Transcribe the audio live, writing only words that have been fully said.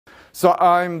So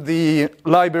I'm the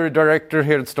library director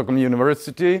here at Stockholm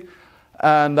University,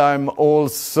 and I'm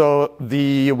also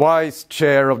the vice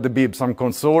chair of the BIBSAM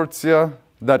consortia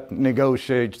that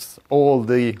negotiates all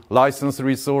the license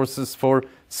resources for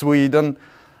Sweden.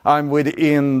 I'm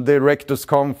within the Rectors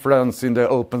Conference in the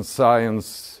Open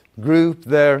Science group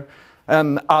there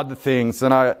and other things.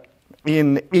 And I,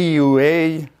 in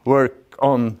EUA, work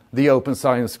on the Open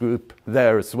Science group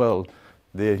there as well,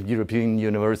 the European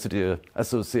University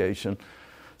Association.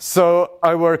 So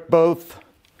I work both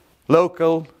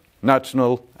local,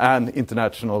 national and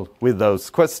international with those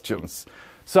questions.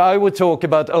 So I will talk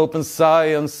about open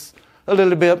science, a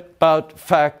little bit about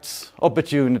facts,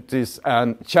 opportunities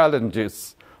and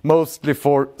challenges, mostly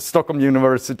for Stockholm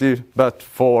University, but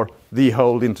for the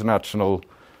whole international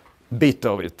bit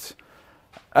of it.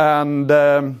 And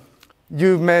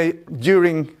you may,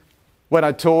 when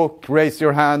I talk, raise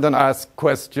your hand and ask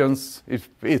questions if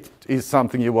it is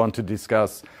something you want to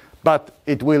discuss. But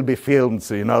it will be filmed,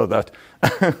 so you know that.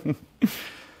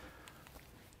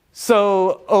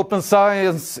 So open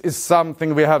science is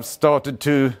something we have started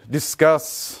to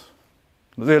discuss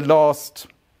the last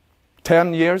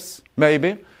 10 years,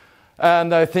 maybe.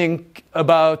 And I think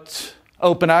about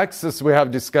open access we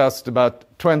have discussed about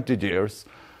 20 years.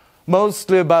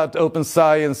 Mostly about open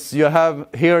science, you have,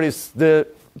 here is the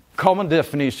common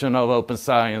definition of open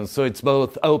science. So it's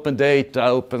both open data,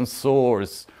 open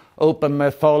source, open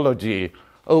methodology,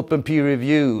 open peer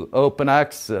review, open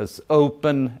access,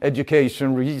 open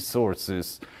education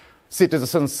resources.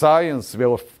 Citizen science we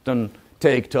often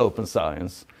take to open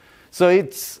science. So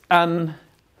it's an,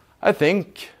 I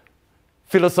think,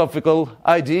 philosophical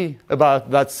idea about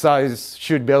that science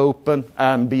should be open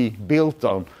and be built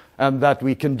on, and that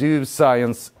we can do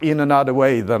science in another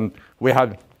way than we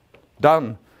have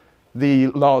done the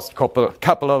last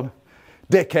couple of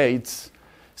decades.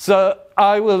 So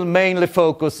I will mainly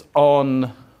focus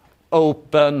on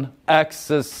open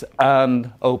access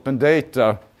and open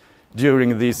data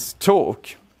during this talk.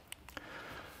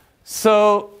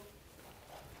 So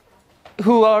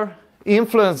who are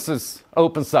influences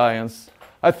open science?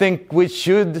 I think we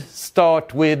should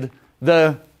start with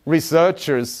the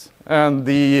researchers and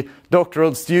the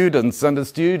doctoral students and the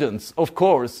students. Of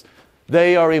course,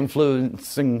 they are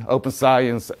influencing open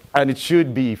science, and it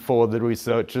should be for the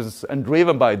researchers and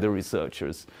driven by the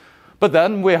researchers. But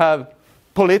then we have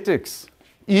politics.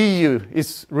 EU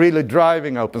is really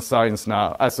driving open science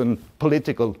now as a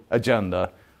political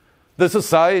agenda. The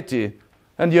society,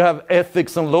 and you have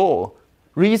ethics and law,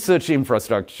 research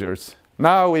infrastructures.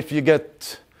 Now if you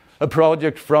get a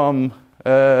project from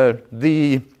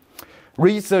the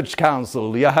Research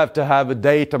Council, you have to have a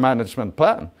data management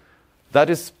plan. That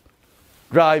is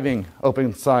driving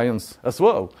open science as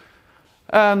well.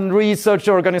 And research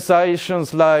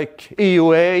organizations like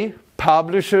EUA,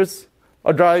 publishers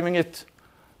are driving it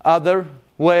other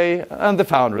way, and the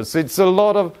founders. It's a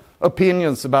lot of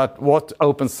opinions about what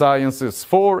open science is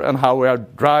for and how we are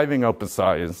driving open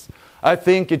science. I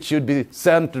think it should be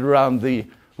centered around the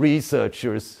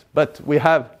researchers, but we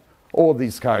have all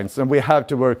these kinds, and we have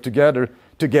to work together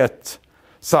to get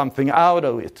something out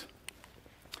of it.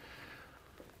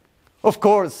 Of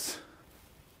course,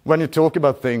 when you talk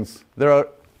about things, there are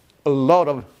a lot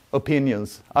of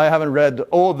opinions. I haven't read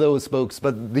all those books,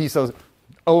 but these are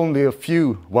only a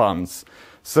few ones.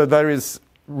 So there is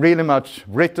really much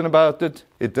written about it.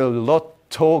 A lot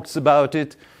talks about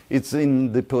it. It's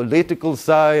in the political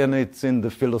side, and it's in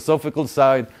the philosophical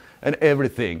side, and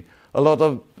everything. A lot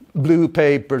of blue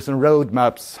papers and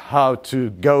roadmaps how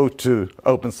to go to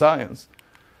open science.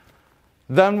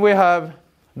 Then we have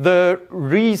the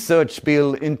research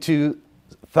bill in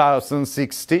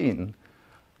 2016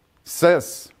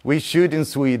 says we should in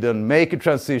Sweden make a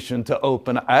transition to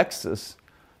open access.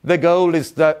 The goal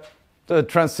is that the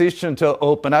transition to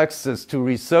open access to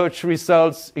research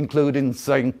results, including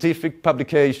scientific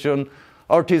publication,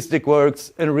 artistic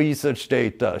works and research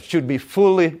data, should be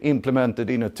fully implemented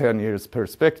in a 10 years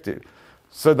perspective.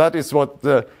 So that is what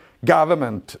the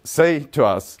government say to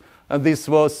us. And this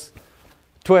was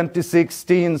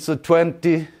 2016, so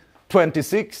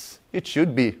 2026, it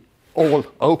should be all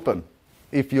open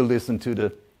if you listen to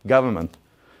the government.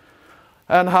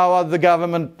 And how are the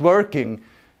government working?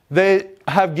 They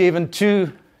have given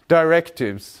two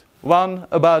directives. One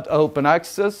about open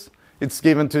access. It's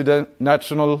given to the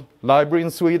National Library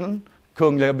in Sweden,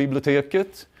 Kungliga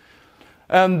biblioteket.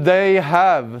 And they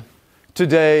have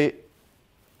today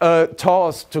a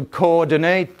task to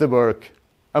coordinate the work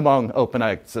among open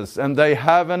access. And they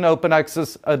have an open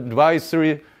access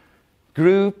advisory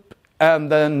group and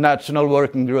the National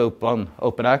Working Group on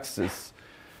Open Access.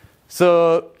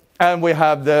 So, And we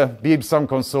have the BIBSAM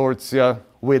consortia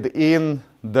within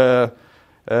the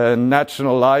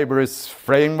National Libraries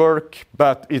framework,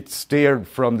 but it's steered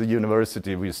from the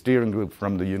university. We're steering group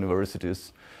from the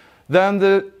universities. Then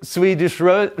the Swedish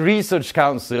Research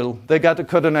Council, they got a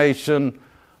coordination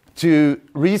to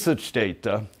research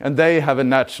data, and they have a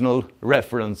national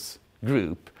reference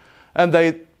group. And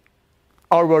they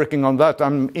are working on that.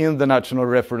 I'm in the national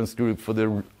reference group for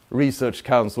the Research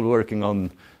Council working on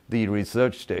the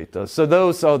research data. So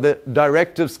those are the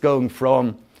directives going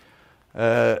from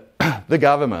the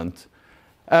government.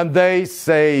 And they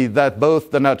say that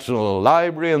both the National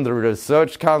Library and the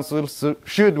Research Council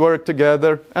should work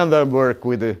together and then work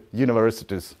with the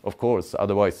universities, of course,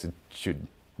 otherwise it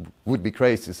would be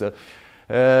crazy. So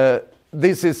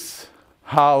this is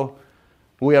how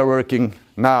we are working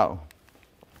now.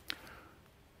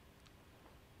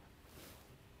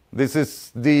 This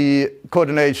is the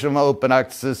coordination of open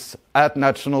access at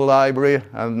National Library,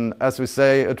 and as we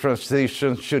say, a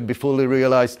transition should be fully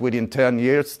realized within 10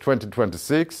 years,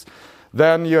 2026.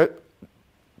 Then you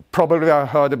probably have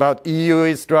heard about EU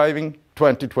is driving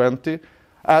 2020.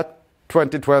 At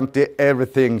 2020,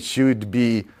 everything should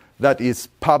be that is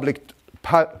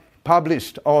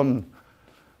published on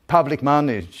public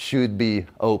money should be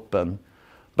open.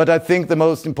 But I think the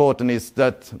most important is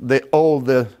that all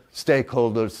the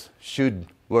stakeholders should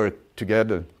work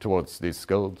together towards these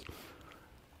goals.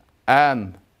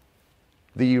 And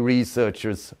the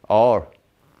researchers are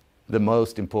the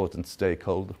most important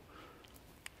stakeholder.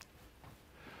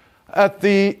 At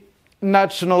the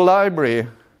National Library,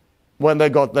 when they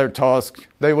got their task,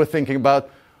 they were thinking about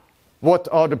what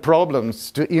are the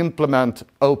problems to implement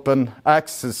open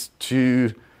access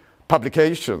to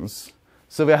publications.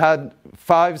 So we had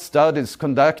 5 studies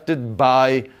conducted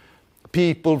by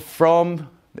people from,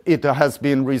 it has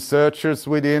been researchers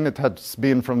within, it has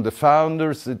been from the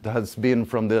founders, it has been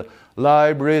from the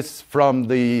libraries, from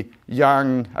the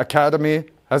young academy,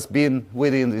 has been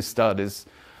within these studies.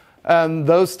 And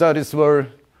those studies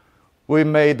we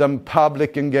made them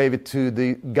public and gave it to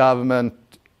the government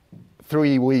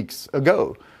 3 weeks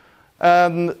ago.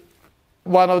 And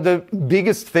one of the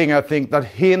biggest thing I think that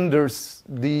hinders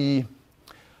the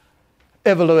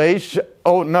evaluation,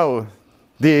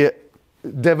 the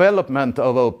development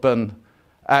of open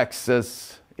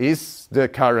access is the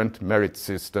current merit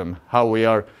system, how we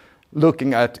are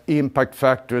looking at impact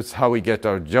factors, how we get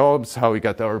our jobs, how we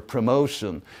get our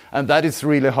promotion. And that is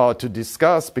really hard to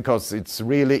discuss because it's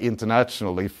really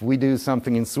international. If we do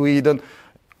something in Sweden,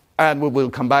 and we will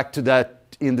come back to that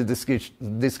in the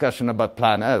discussion about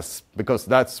Plan S, because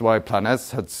that's why Plan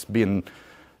S has been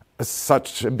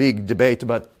such a big debate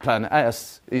about Plan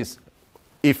S, is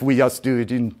if we just do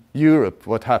it in Europe,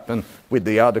 what happened with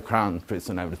the other countries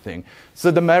and everything. So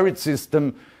the merit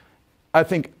system, I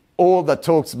think all that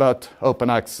talks about open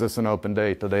access and open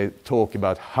data, they talk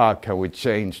about how can we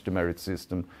change the merit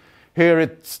system. Here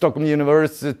at Stockholm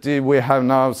University, we have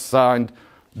now signed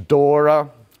DORA,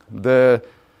 the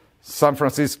San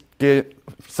Francisco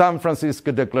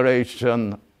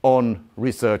Declaration on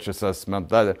Research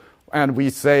Assessment. And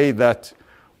we say that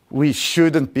we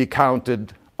shouldn't be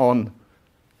counted on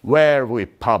where we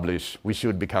publish, we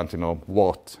should be counting on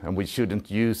what, and we shouldn't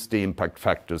use the impact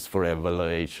factors for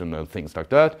evaluation and things like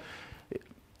that.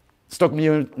 Stockholm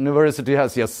University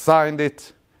has just signed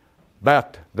it,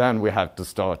 but then we have to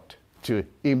start to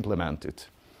implement it.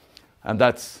 And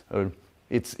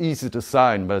it's easy to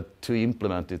sign, but to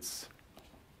implement it's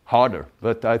harder.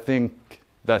 But I think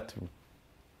that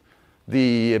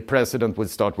the president will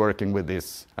start working with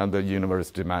this and the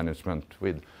university management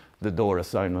with the DORA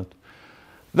assignment.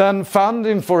 Then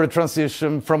funding for a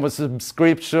transition from a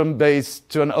subscription-based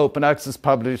to an open access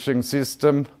publishing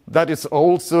system. That is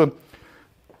also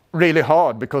really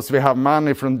hard because we have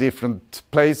money from different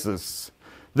places.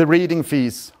 The reading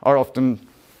fees are often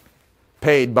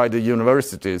paid by the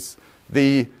universities.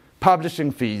 The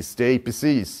publishing fees, the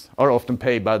APCs, are often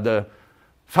paid by the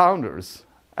founders.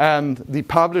 And the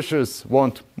publishers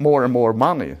want more and more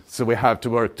money. So we have to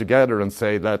work together and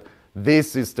say that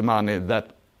this is the money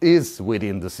that is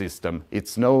within the system.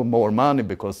 It's no more money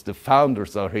because the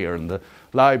founders are here in the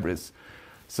libraries.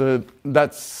 So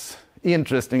that's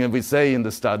interesting, and we say in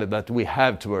the study that we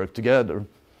have to work together.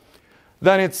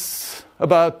 Then it's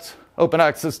about open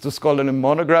access to scholarly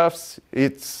monographs.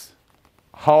 It's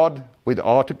hard with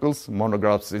articles.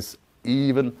 Monographs is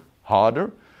even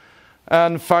harder.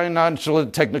 And financial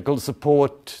and technical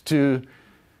support to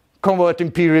converting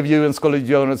peer review and scholarly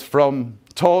journals from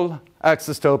toll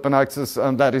access to open access,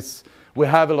 and that is, we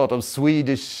have a lot of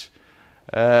Swedish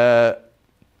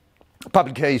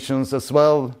publications as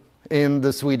well in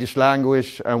the Swedish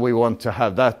language, and we want to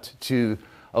have that to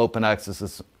open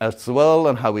access as well,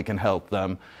 and how we can help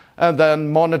them. And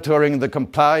then monitoring the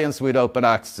compliance with open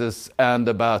access and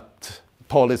about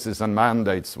policies and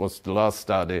mandates was the last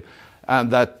study.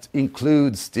 And that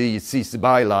includes the CC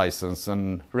BY license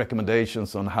and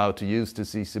recommendations on how to use the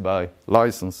CC BY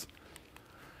license.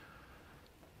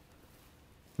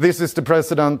 This is the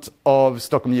president of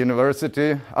Stockholm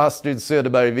University, Astrid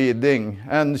Söderberg Widing,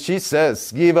 and she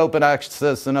says, give open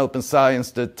access and open science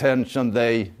the attention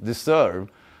they deserve.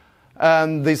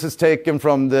 And this is taken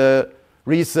from the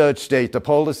research data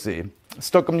policy.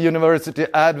 Stockholm University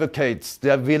advocates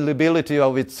the availability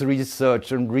of its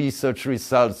research and research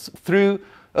results through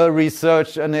a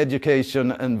research and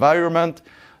education environment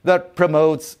that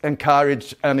promotes,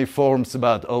 encourages, and informs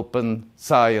about open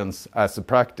science as a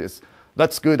practice.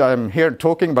 That's good I'm here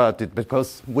talking about it,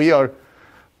 because we are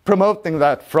promoting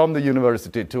that from the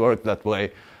university to work that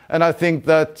way. And I think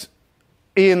that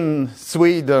in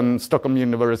Sweden, Stockholm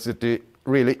University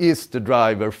really is the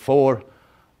driver for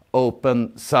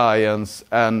open science,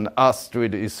 and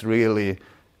Astrid is really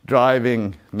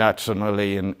driving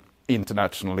nationally and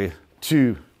internationally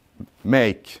to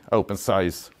make open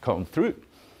science come through.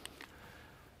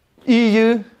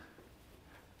 EU,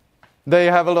 they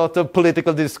have a lot of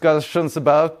political discussions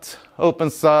about open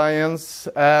science,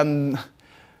 and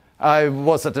I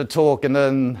was at a talk and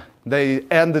then they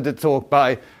ended the talk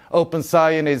by open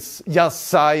science is just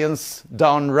science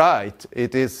done right.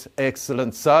 It is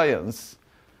excellent science.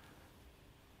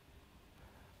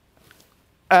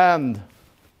 And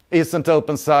isn't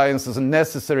open science a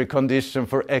necessary condition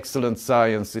for excellent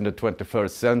science in the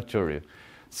 21st century?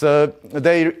 So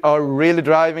they are really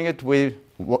driving it. We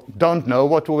don't know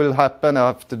what will happen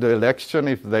after the election,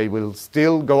 if they will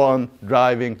still go on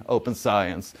driving open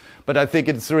science. But I think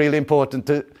it's really important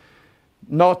to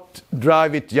not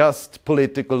drive it just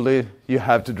politically. You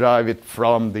have to drive it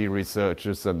from the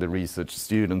researchers and the research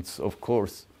students, of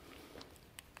course.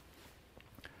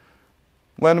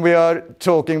 When we are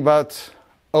talking about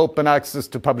open access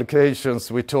to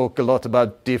publications, we talk a lot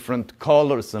about different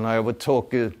colors, and I will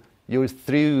talk you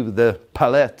through the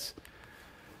palette.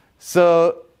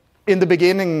 So in the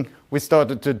beginning, we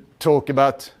started to talk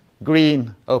about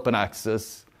green open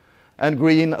access. And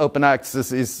green open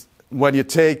access is when you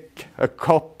take a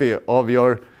copy of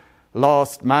your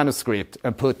last manuscript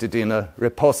and put it in a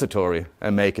repository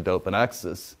and make it open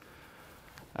access.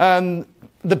 And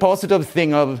the positive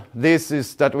thing of this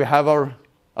is that we have our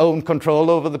own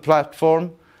control over the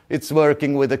platform. It's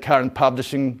working with the current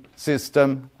publishing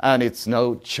system, and it's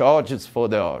no charges for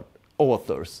the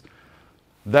authors.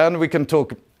 Then we can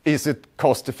talk, is it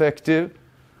cost effective?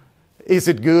 Is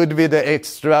it good with the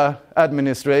extra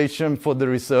administration for the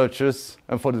researchers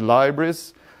and for the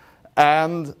libraries?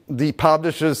 And the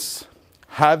publishers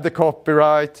have the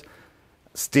copyright,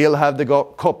 still have the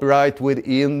copyright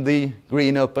within the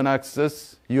green open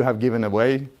access. You have given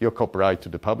away your copyright to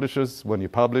the publishers when you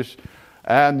publish,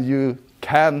 and you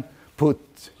can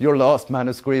put your last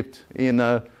manuscript in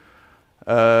a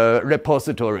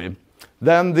repository.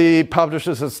 Then the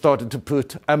publishers have started to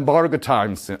put embargo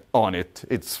times on it.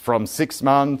 It's from 6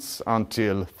 months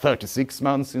until 36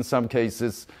 months in some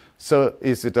cases. So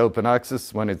is it open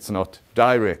access when it's not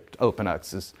direct open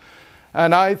access?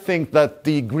 And I think that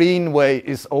the green way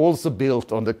is also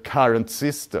built on the current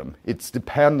system. It's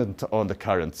dependent on the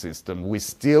current system. We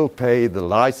still pay the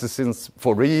licenses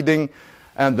for reading,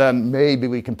 and then maybe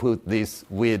we can put this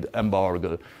with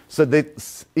embargo. So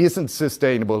this isn't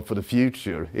sustainable for the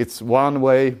future. It's one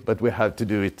way, but we have to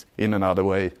do it in another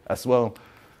way as well.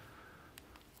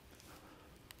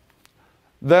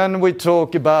 Then we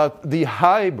talk about the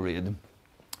hybrid.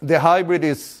 The hybrid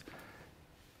is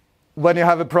when you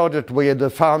have a project with a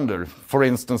founder, for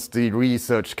instance, the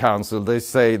Research Council, they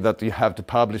say that you have to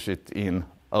publish it in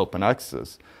open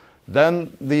access.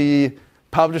 Then the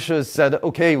publishers said,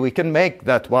 okay, we can make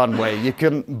that one way. You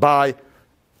can buy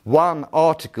one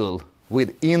article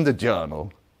within the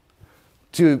journal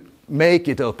to make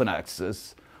it open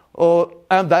access.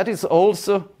 And that is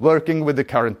also working with the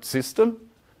current system.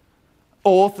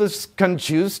 Authors can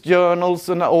choose journals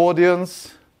and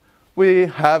audience. We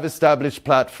have established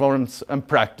platforms and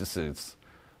practices,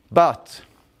 but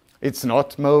it's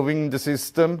not moving the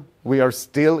system. We are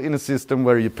still in a system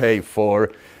where you pay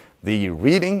for the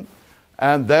reading,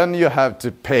 and then you have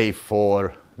to pay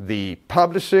for the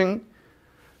publishing.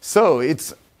 So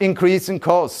it's increasing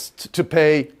cost to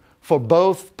pay for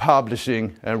both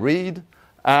publishing and read,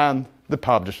 and the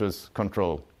publishers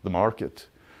control the market.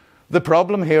 The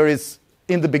problem here is,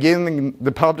 in the beginning,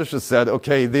 the publishers said,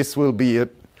 okay, this will be a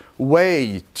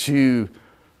way to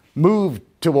move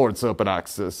towards open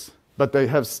access, but they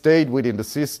have stayed within the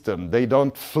system. They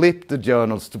don't flip the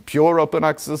journals to pure open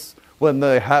access when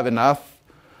they have enough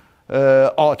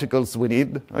articles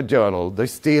within a journal. They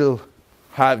still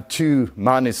have two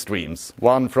money streams,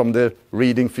 one from the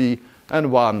reading fee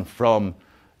and one from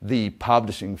the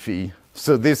publishing fee.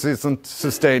 So this isn't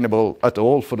sustainable at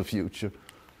all for the future.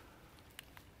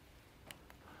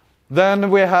 Then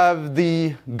we have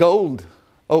the gold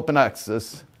open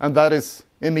access, and that is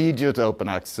immediate open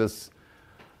access.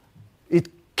 It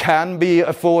can be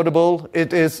affordable.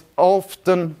 It is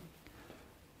often...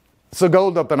 So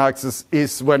gold open access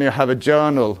is when you have a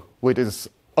journal which is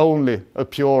only a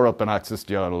pure open access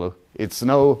journal. It's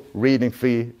no reading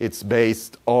fee. It's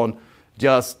based on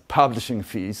just publishing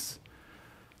fees.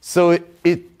 So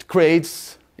it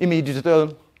creates immediate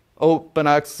open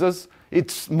access.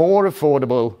 It's more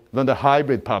affordable than the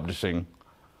hybrid publishing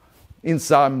in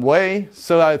some way.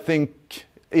 So I think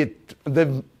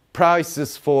the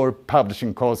prices for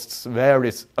publishing costs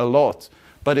varies a lot,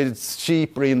 but it's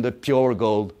cheaper in the pure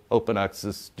gold open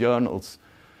access journals.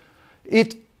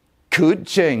 It could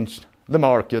change the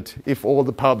market if all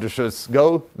the publishers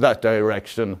go that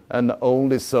direction and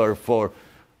only serve for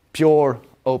pure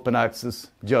open access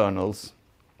journals.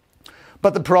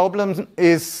 But the problem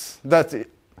is that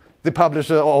the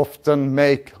publishers often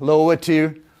make lower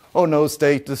tier or no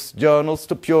status journals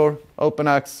to pure open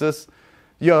access.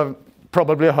 You have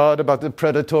probably heard about the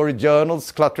predatory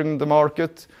journals cluttering the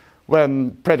market.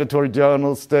 When predatory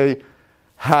journals, they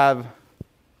have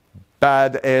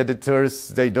bad editors,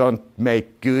 they don't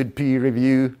make good peer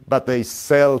review, but they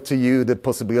sell to you the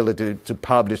possibility to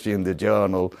publish in the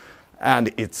journal,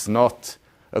 and it's not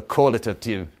a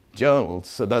qualitative journal,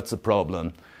 so that's a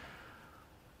problem.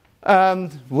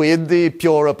 And with the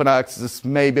pure open access,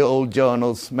 maybe old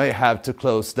journals may have to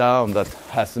close down that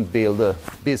hasn't built a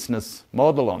business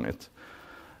model on it.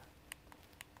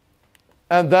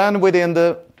 And then within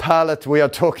the palette, we are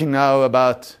talking now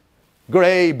about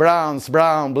gray, browns,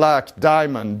 brown, black,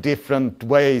 diamond, different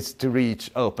ways to reach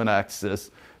open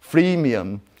access,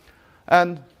 freemium.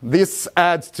 And this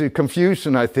adds to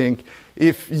confusion, I think,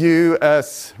 if you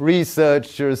as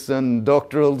researchers and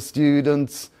doctoral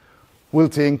students will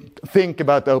think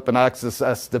about open access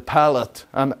as the palette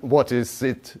and what is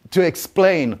it to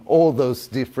explain all those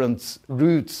different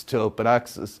routes to open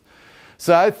access.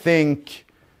 So I think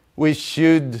we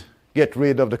should get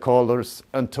rid of the colors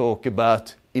and talk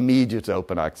about immediate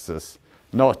open access,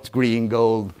 not green,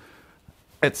 gold,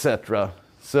 etc.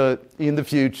 So in the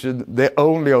future, the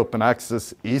only open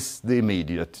access is the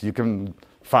immediate. You can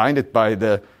find it by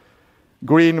the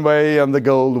green way and the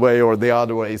gold way or the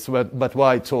other ways, but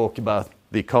why talk about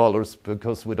the colors?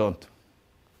 Because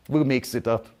we mix it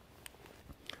up.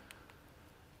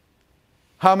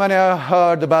 How many have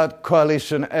heard about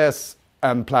Coalition S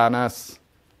and Plan S?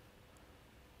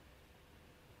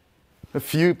 A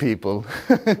few people.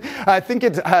 I think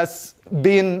it has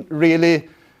been really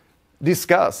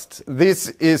discussed. This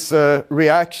is a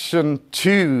reaction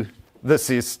to the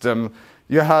system.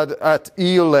 You had at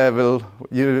EU level,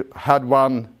 you had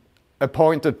one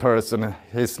appointed person.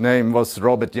 His name was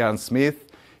Robert Jan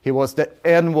Smith. He was the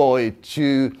envoyee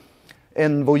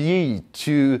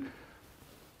to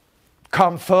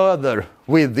come further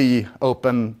with the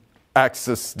open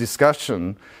access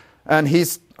discussion. And he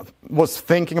was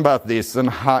thinking about this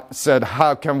and said,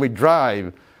 how can we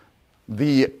drive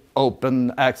the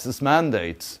open access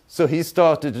mandates? So he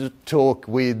started to talk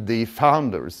with the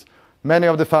founders. Many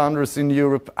of the founders in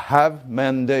Europe have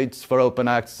mandates for open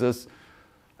access.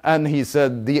 And he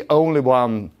said the only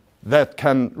one that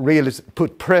can really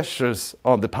put pressures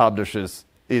on the publishers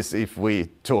is if we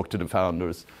talk to the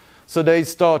founders. So they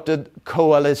started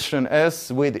Coalition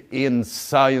S within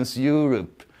Science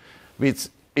Europe, which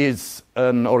is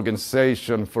an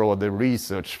organization for all the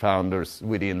research founders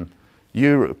within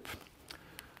Europe.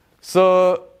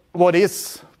 So what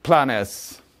is Plan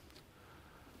S?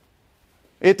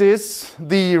 It is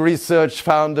the research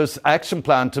founders' action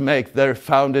plan to make their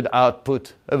founded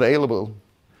output available.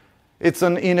 It's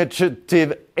an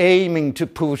initiative aiming to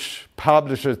push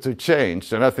publishers to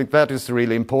change, and I think that is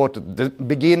really important. The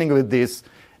beginning with this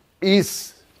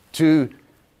is to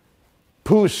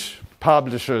push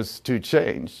publishers to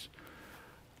change.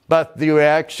 But the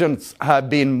reactions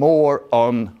have been more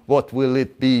on what will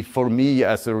it be for me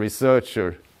as a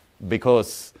researcher,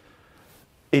 because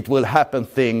it will happen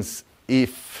things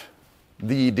if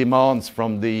the demands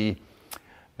from the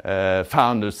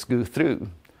founders go through.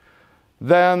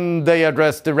 Then they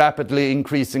address the rapidly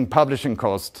increasing publishing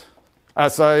cost.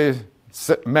 As I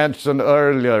mentioned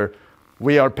earlier,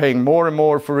 we are paying more and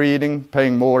more for reading,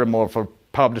 paying more and more for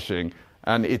publishing,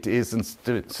 and it isn't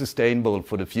sustainable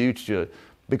for the future.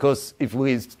 Because if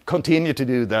we continue to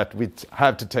do that, we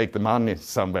have to take the money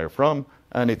somewhere from,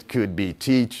 and it could be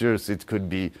teachers, it could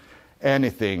be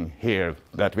anything here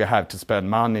that we have to spend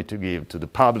money to give to the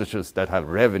publishers that have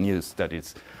revenues that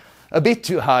is a bit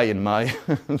too high in my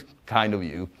kind of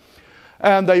view.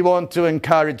 And they want to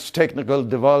encourage technical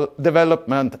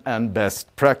development and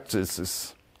best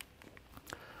practices.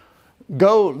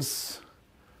 Goals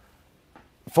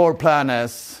for Plan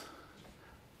S: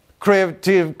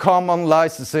 Creative Commons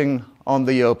licensing on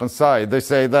the open side. They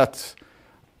say that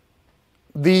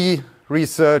the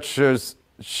researchers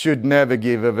should never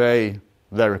give away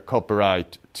their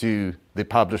copyright to the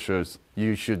publishers.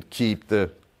 You should keep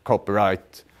the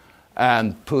copyright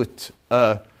and put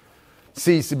a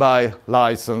CC BY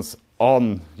license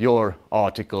on your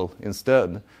article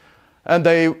instead. And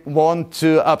they want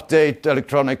to update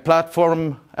electronic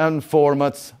platform and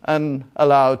formats and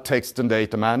allow text and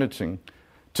data managing.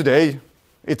 Today,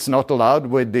 it's not allowed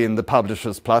within the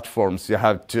publisher's platforms. You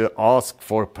have to ask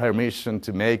for permission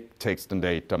to make text and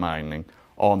data mining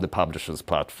on the publisher's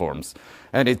platforms.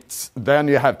 And then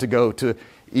you have to go to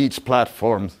each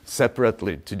platform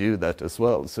separately to do that as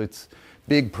well. So it's a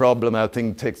big problem. I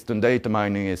think text and data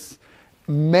mining is,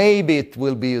 maybe it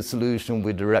will be a solution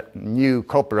with the new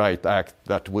Copyright Act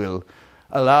that will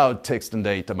allow text and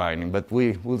data mining, but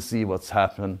we will see what's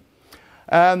happened.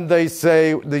 And they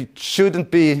say there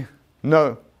shouldn't be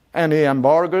any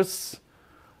embargoes,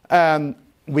 and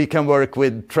we can work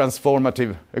with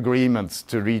transformative agreements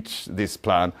to reach this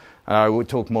plan. I will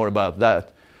talk more about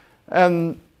that.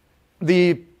 And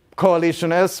the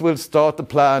Coalition S will start the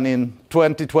plan in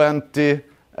 2020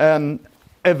 and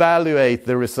evaluate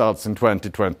the results in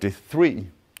 2023.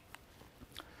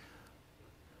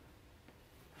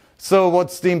 So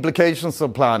what's the implications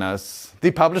of Plan S?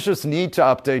 The publishers need to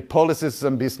update policies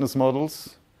and business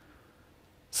models.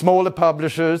 Smaller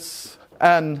publishers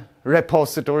and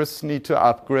repositories need to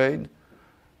upgrade.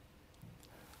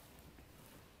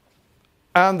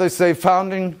 And they say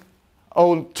founding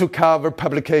to cover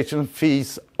publication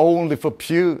fees only for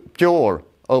pure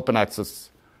open access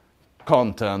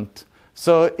content.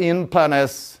 So in Plan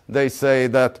S, they say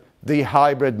that the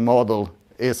hybrid model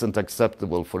isn't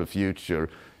acceptable for the future.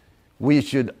 We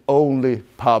should only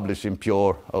publish in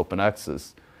pure open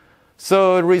access.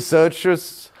 So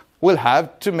researchers will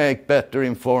have to make better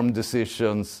informed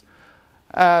decisions,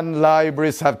 and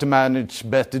libraries have to manage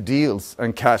better deals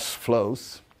and cash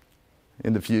flows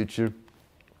in the future.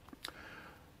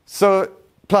 So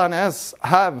Plan S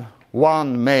have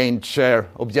one main share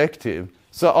objective.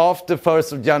 So after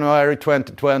 1st of January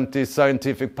 2020,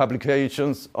 scientific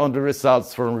publications on the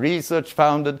results from research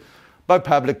funded by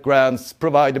public grants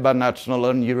provided by national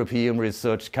and European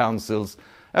research councils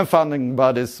and funding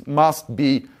bodies must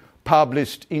be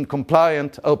published in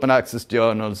compliant open access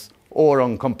journals or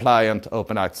on compliant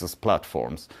open access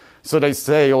platforms. So they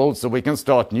say also we can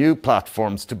start new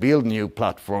platforms to build new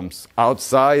platforms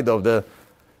outside of the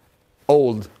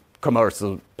old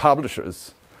commercial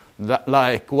publishers,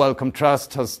 like Wellcome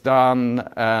Trust has done,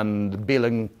 and Bill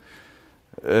and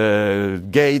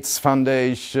Gates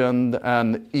Foundation,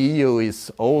 and EU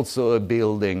is also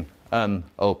building an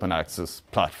open access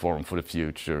platform for the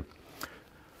future.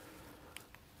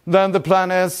 Then the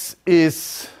Plan S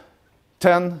is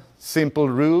 10 simple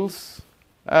rules,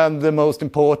 and the most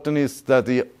important is that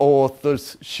the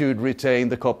authors should retain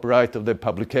the copyright of their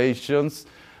publications.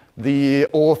 The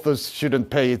authors shouldn't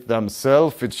pay it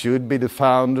themselves. It should be the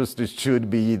founders, it should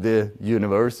be the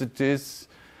universities.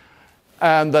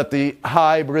 And that the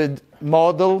hybrid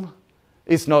model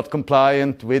is not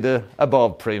compliant with the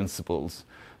above principles.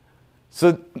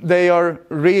 So they are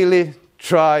really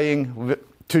trying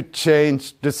to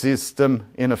change the system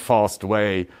in a fast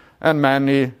way. And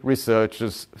many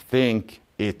researchers think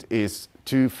it is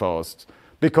too fast,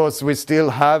 because we still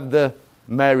have the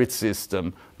merit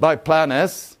system. By Plan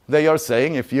S, they are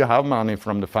saying if you have money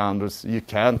from the founders, you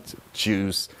can't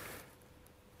choose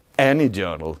any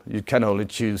journal. You can only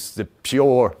choose the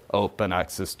pure open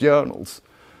access journals.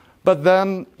 But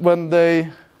then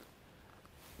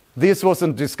this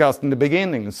wasn't discussed in the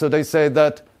beginning, so they say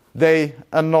that they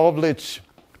acknowledge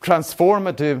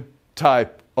transformative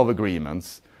type of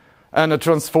agreements. And a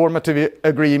transformative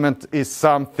agreement is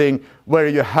something where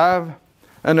you have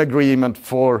an agreement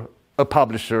for a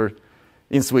publisher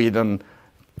in Sweden,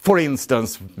 for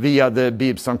instance, via the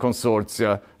Bibson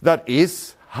Consortia, that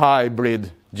is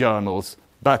hybrid journals,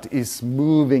 but is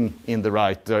moving in the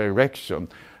right direction.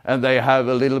 And they have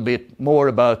a little bit more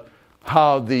about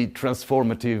how the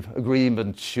transformative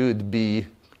agreement should be,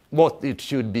 what it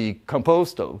should be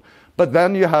composed of. But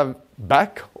then you have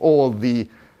back all the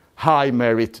high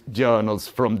merit journals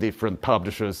from different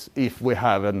publishers if we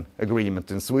have an agreement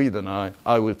in Sweden.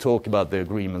 I will talk about the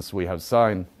agreements we have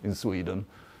signed in Sweden.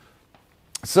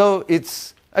 So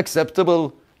it's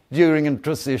acceptable during a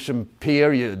transition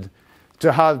period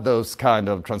to have those kind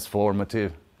of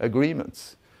transformative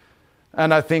agreements.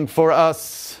 And I think for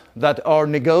us that are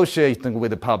negotiating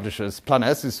with the publishers, Plan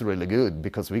S is really good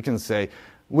because we can say,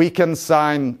 we can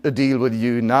sign a deal with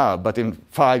you now, but in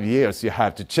 5 years you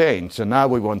have to change. And now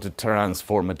we want a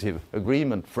transformative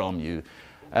agreement from you.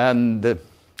 And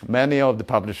many of the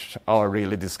publishers are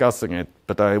really discussing it,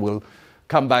 but I will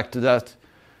come back to that.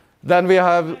 Then we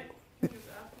have... Can I just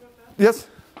ask about that? Yes?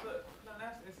 So Plan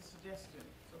S is a suggestion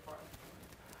so far.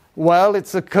 Well,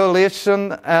 it's a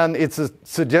coalition and it's a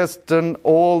suggestion.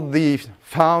 All the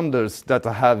founders that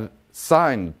have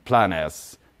signed Plan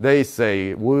S, they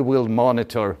say, we will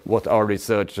monitor what our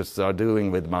researchers are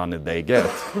doing with money they get.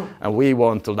 And we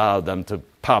won't allow them to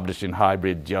publish in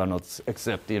hybrid journals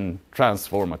except in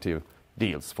transformative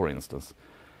deals, for instance.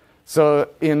 So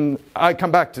I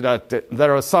come back to that.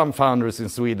 There are some founders in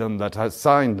Sweden that have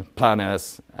signed Plan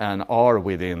S and are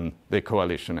within the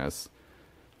Coalition S.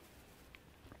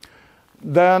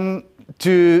 Then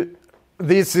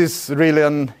this is really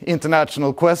an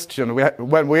international question.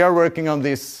 When we are working on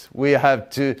this, we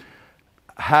have to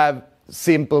have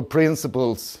simple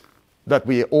principles that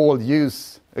we all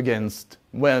use against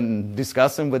when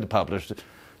discussing with the publisher.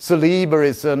 So LIBER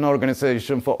is an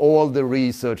organization for all the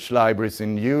research libraries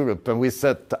in Europe, and we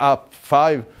set up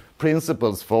 5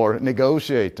 principles for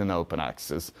negotiating open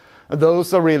access. And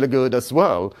those are really good as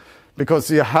well, because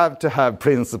you have to have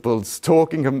principles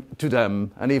talking to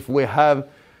them, and if we have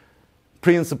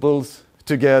principles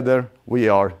together, we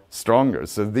are stronger.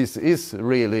 So this is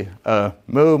really a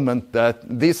movement that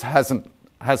this hasn't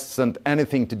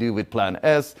anything to do with Plan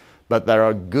S, but there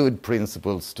are good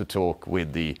principles to talk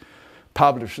with the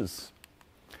publishers.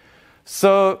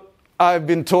 So I've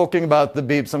been talking about the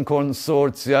BIBSAM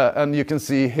consortia, and you can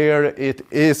see here it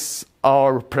is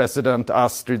our president,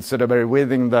 Astrid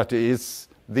Söderberg-Withing, that is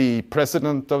the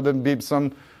president of the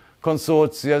BIBSAM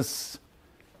consortia's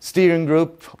steering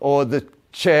group, or the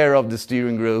chair of the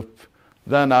steering group.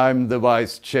 Then I'm the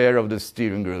vice chair of the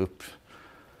steering group.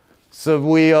 So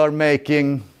we are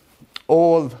making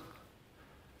all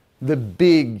the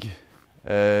big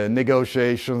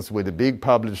negotiations with the big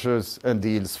publishers and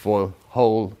deals for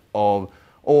whole of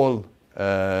all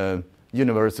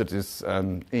universities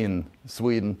in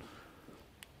Sweden.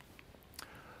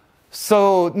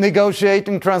 So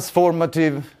negotiating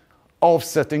transformative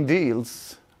offsetting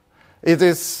deals, it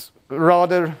is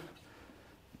rather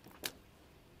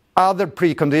other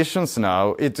preconditions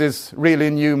now. It is really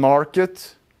a new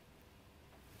market.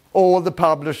 All the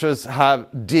publishers have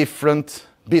different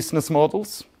business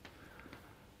models.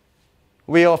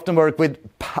 We often work with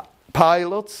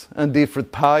pilots and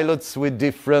different pilots with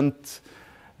different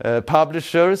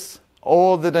publishers.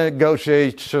 All the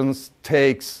negotiations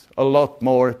takes a lot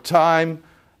more time,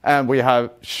 and we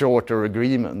have shorter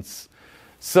agreements.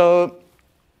 So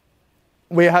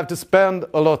we have to spend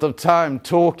a lot of time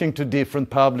talking to different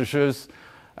publishers,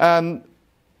 and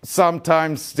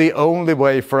sometimes the only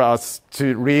way for us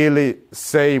to really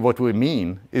say what we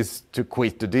mean is to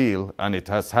quit the deal, and it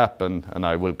has happened, and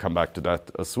I will come back to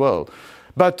that as well.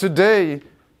 But today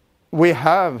we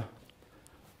have,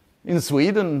 in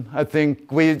Sweden, I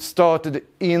think we started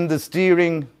in the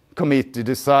steering committee,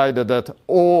 decided that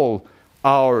all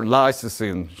our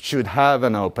licensing should have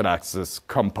an open access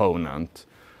component.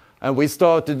 And we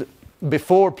started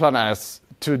before Plan S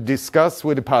to discuss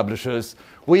with the publishers.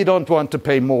 We don't want to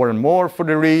pay more and more for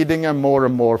the reading and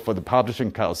more for the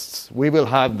publishing costs. We will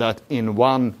have that in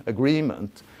one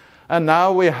agreement. And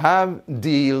now we have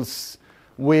deals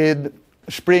with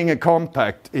Springer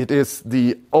Compact. It is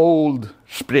the old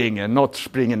Springer, not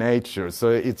Springer Nature. So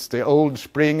it's the old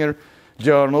Springer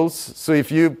journals. So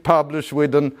if you publish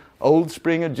with an old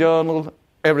Springer journal,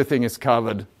 everything is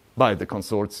covered by the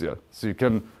consortia. So you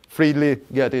can freely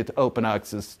get it open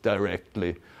access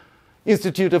directly.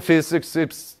 Institute of Physics,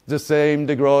 it's the same,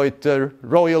 De Gruyter,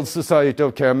 Royal Society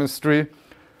of Chemistry.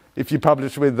 If you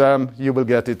publish with them, you will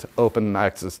get it open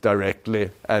access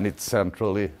directly, and it's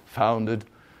centrally founded.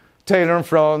 Taylor and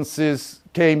Francis,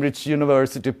 Cambridge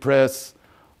University Press,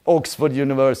 Oxford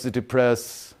University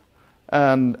Press,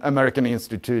 and American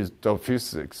Institute of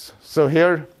Physics. So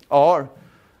here are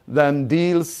then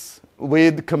deals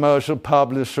with commercial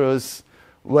publishers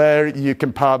where you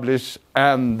can publish,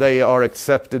 and they are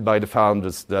accepted by the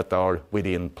founders that are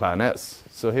within Plan S.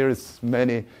 So here is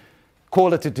many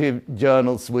qualitative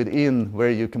journals within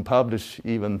where you can publish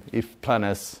even if Plan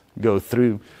S go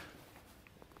through.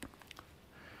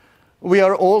 We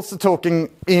are also talking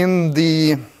in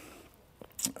the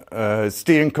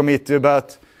steering committee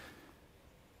about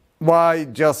why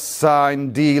just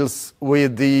sign deals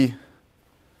with the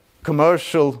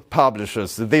commercial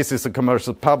publishers. This is a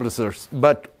commercial publisher,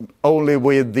 but only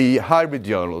with the hybrid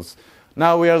journals.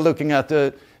 Now we are looking at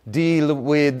a deal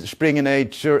with Springer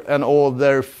Nature and all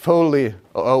their fully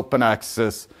open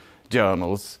access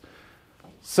journals.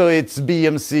 So it's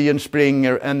BMC and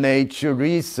Springer and Nature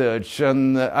Research,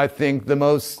 and I think the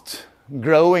most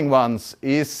growing ones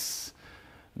is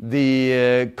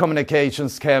the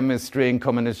communications chemistry and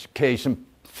communication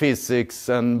physics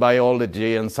and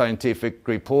biology and scientific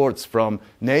reports from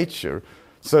Nature.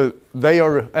 So they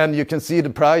are, and you can see the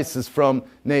prices from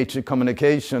Nature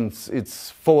Communications.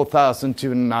 It's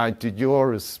 4,290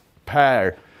 euros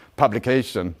per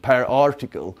publication, per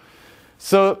article.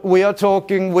 So we are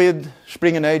talking with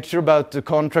Springer Nature about the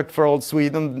contract for all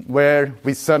Sweden, where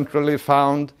we centrally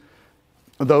found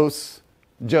those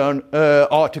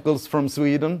articles from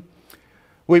Sweden.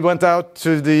 We went out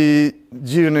to the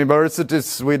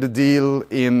universities with a deal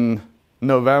in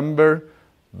November,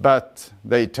 but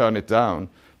they turned it down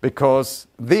because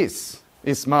this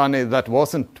is money that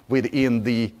wasn't within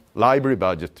the library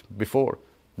budget before.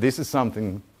 This is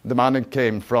something, the money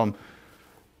came from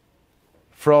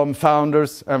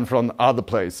founders and from other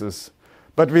places.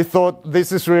 But we thought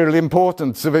this is really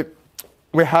important, so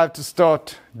we have to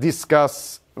start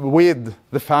discuss with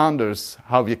the founders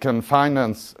how we can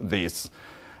finance this.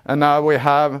 And now we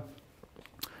have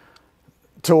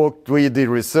talked with the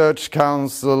Research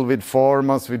Council, with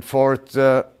Formas, with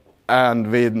Forte,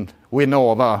 and with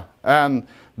Winnova. And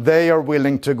they are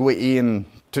willing to go in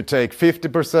to take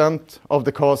 50% of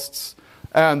the costs,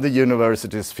 and the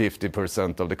universities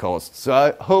 50% of the costs.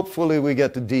 So hopefully we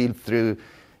get the deal through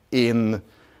in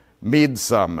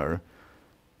midsummer.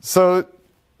 So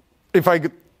if I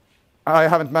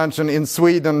haven't mentioned, in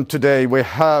Sweden today we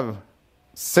have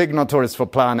signatories for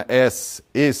Plan S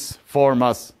is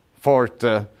Formas,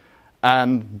 Forte,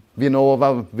 and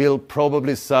Vinnova will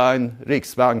probably sign.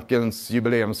 Riksbankens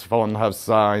Jubileumsfond have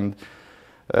signed.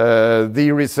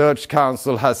 The Research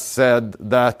Council has said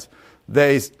that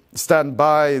they stand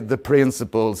by the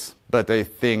principles, but they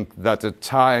think that the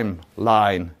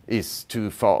timeline is too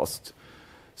fast.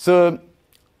 So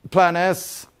Plan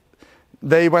S,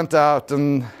 they went out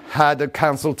and had a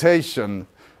consultation.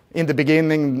 In the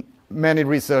beginning, many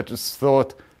researchers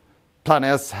thought Plan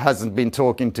S hasn't been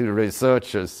talking to the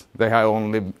researchers. They have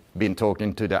only been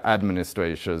talking to the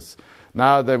administrators.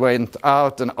 Now they went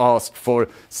out and asked for,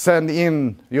 send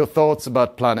in your thoughts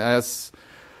about Plan S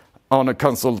on a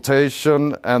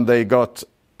consultation, and they got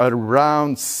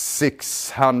around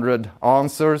 600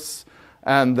 answers.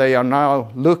 And they are now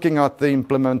looking at the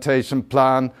implementation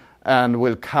plan and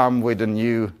will come with a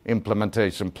new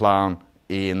implementation plan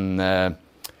in the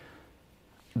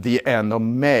end of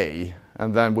May,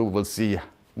 and then we will see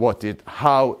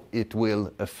how it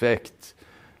will affect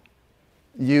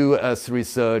you as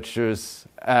researchers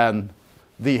and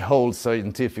the whole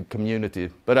scientific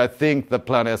community. But I think the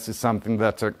Plan S is something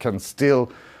that can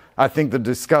still, I think the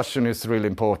discussion is really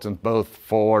important, both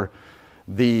for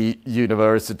the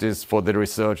universities, for the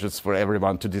researchers, for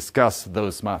everyone to discuss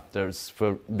those matters,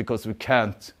 because we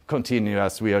can't continue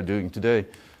as we are doing today.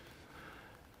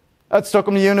 At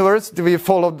Stockholm University, we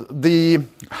followed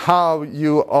how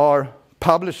you are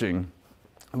publishing.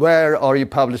 Where are you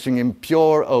publishing in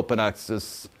pure open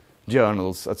access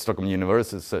journals at Stockholm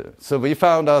University? So we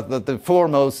found out that the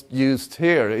foremost used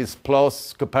here is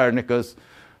PLOS, Copernicus,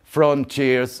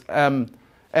 Frontiers,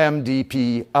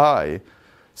 MDPI.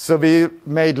 So we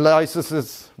made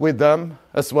licenses with them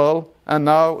as well. And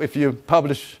now if you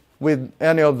publish with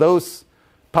any of those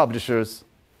publishers,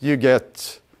 you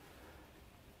get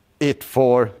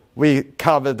we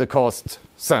cover the cost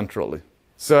centrally.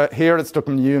 So here at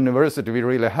Stockholm University, we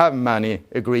really have many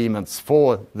agreements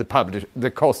for the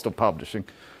cost of publishing.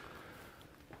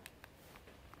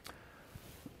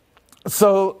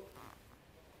 So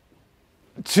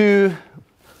to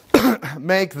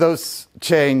make those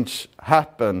change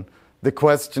happen, the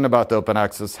question about open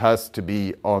access has to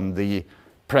be on the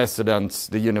president's,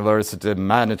 the university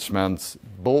management's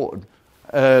board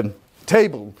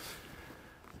table.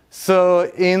 So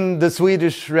in the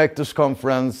Swedish Rectors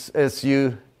Conference,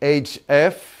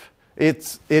 SUHF,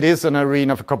 it is an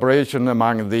arena for cooperation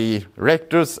among the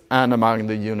rectors and among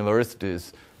the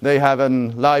universities. They have a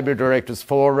library directors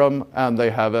forum and they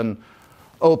have an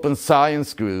open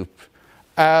science group.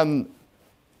 And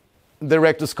the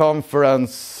Rectors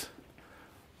Conference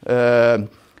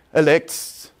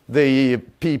elects the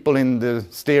people in the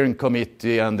steering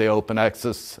committee and the open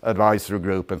access advisory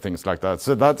group and things like that.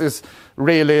 So that is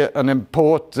really an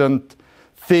important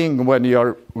thing when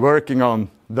you're working on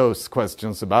those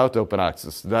questions about open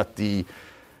access, that the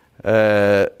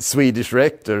Swedish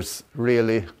rectors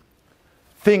really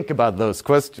think about those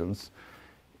questions.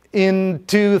 In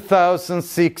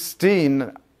 2016,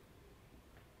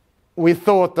 we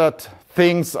thought that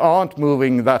things aren't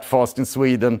moving that fast in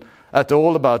Sweden at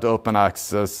all about open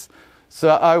access. So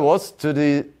I was to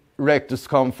the Rectors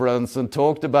Conference and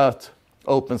talked about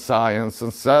open science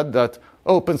and said that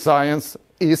open science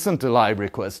isn't a library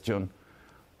question.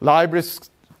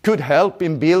 Libraries could help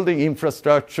in building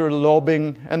infrastructure,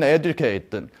 lobbying and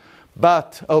educating,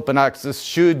 but open access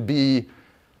should be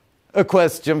a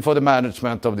question for the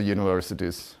management of the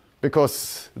universities,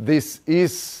 because this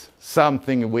is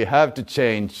something we have to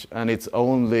change, and it's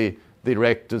only the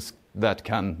rectors that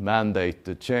can mandate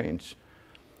the change.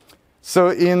 So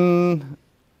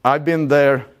I've been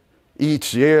there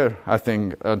each year, I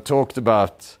think, and talked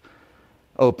about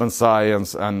open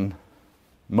science and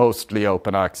mostly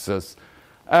open access.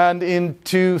 And in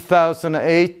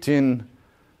 2018,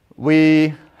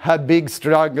 we had big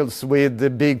struggles with the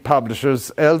big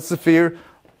publishers Elsevier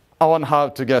on how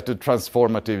to get a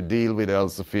transformative deal with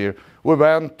Elsevier. We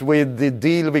went with the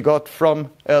deal we got from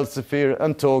Elsevier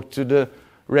and talked to the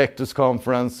Rectors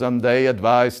Conference, and they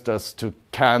advised us to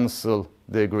cancel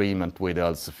the agreement with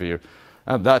Elsevier.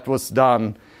 And that was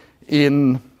done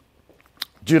in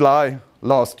July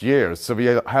last year. So we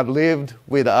have lived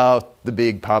without the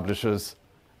big publishers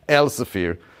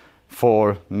Elsevier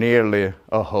for nearly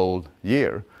a whole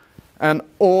year. And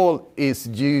all is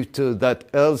due to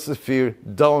that Elsevier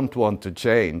don't want to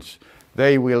change.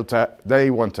 They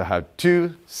want to have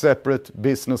two separate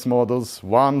business models,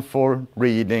 one for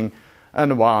reading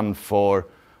and one for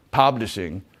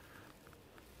publishing.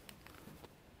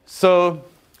 So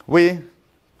we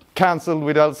cancelled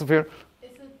with Elsevier.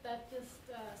 Isn't that just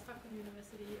Stockholm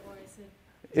University, or is it?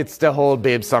 It's the whole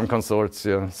BIBSAM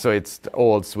consortium, so it's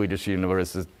all Swedish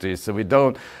universities. So we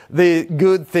don't. The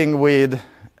good thing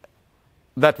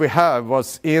that we have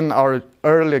was in our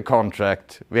early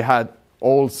contract, we had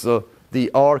also the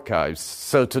archives.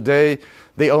 So today,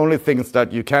 the only things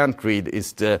that you can't read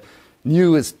is the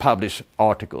newest published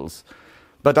articles.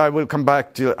 But I will come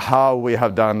back to how we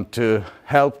have done to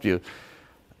help you.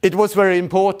 It was very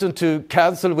important to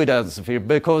cancel with Elsevier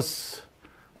because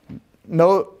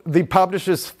the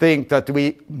publishers think that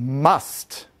we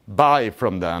must buy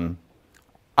from them.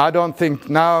 I don't think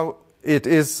now it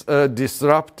is a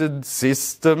disrupted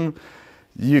system.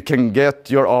 You can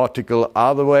get your article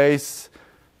other ways.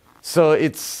 So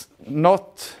it's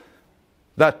not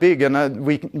that big. And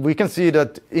we can see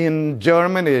that in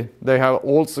Germany, they have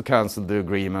also cancelled the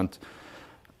agreement.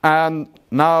 And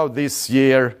now this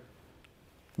year,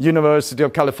 University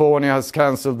of California has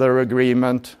cancelled their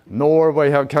agreement, Norway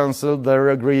have cancelled their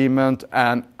agreement,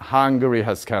 and Hungary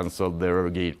has cancelled their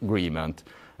agreement.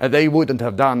 And they wouldn't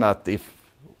have done that if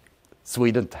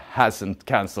Sweden hasn't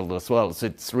cancelled as well. So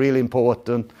it's really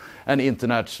important, an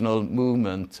international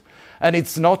movement. And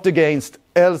it's not against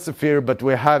Elsevier, but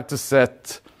we have to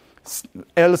set...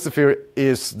 Elsevier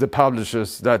is the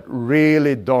publishers that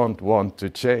really don't want to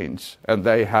change. And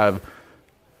they have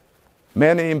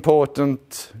many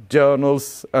important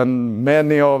journals, and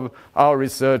many of our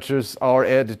researchers are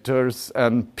editors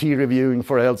and peer reviewing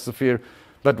for Elsevier.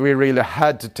 But we really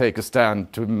had to take a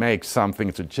stand to make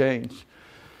something to change.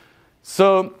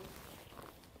 So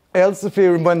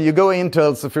Elsevier, when you go into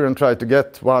Elsevier and try to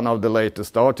get one of the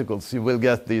latest articles, you will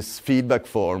get this feedback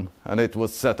form, and it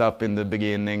was set up in the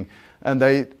beginning, and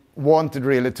they wanted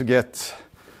really to get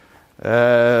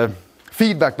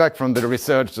feedback back from the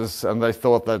researchers, and they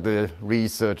thought that the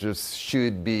researchers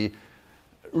should be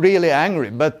really angry.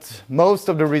 But most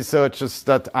of the researchers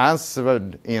that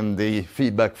answered in the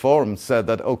feedback form said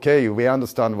that, okay, we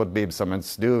understand what BIBSAM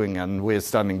is doing and we're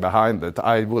standing behind it.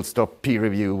 I will stop peer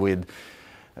review with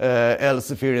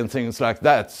Elsevier and things like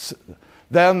that.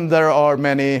 Then there are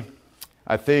many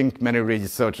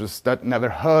researchers that never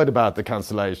heard about the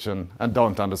cancellation and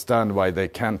don't understand why they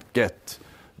can't get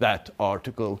that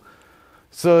article.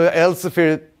 So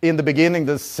Elsevier, in the beginning,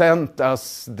 they sent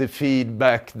us the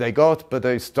feedback they got, but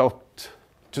they stopped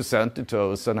to send it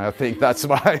to us, and I think that's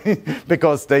why,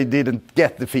 because they didn't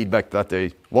get the feedback that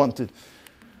they wanted.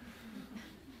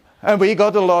 And we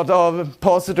got a lot of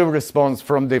positive response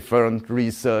from different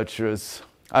researchers.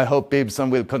 I hope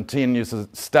BIBSAM will continue to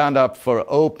stand up for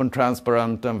open,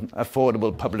 transparent, and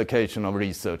affordable publication of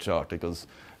research articles.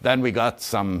 Then we got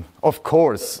some, of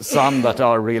course, some that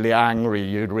are really angry.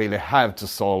 You'd really have to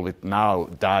solve it now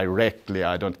directly.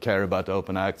 I don't care about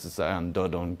open access and I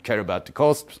don't care about the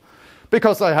costs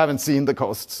because I haven't seen the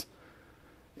costs.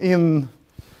 In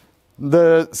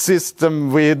the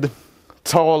system with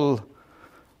toll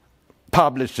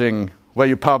publishing, where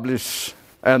you publish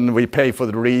and we pay for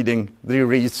the reading, the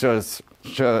researcher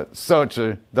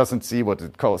doesn't see what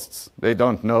it costs. They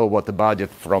don't know what the budget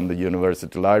from the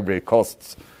university library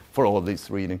costs for all this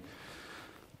reading.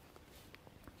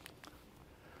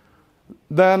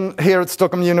 Then here at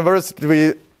Stockholm University,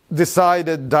 we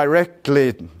decided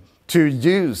directly to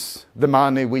use the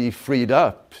money we freed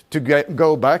up to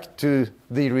go back to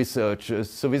the researchers.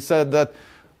 So we said that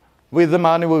with the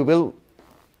money we will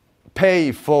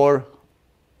pay for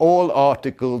all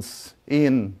articles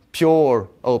in pure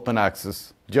open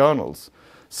access journals.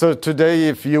 So today,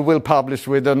 if you will publish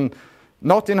with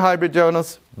not in hybrid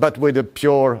journals, but with the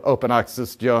pure open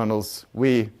access journals,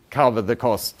 we cover the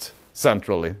cost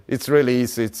centrally. It's really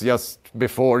easy. It's just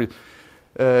before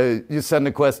you send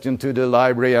a question to the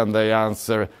library and they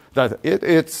answer that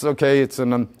it's okay, it's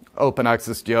an open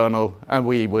access journal, and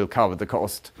we will cover the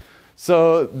cost.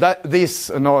 So this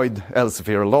annoyed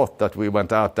Elsevier a lot, that we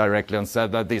went out directly and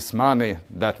said that this money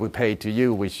that we pay to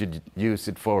you, we should use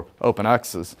it for open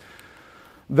access.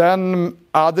 Then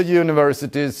other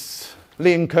universities,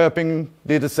 Linköping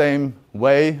did the same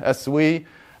way as we,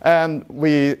 and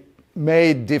we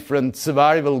made different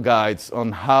survival guides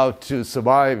on how to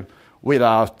survive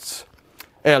without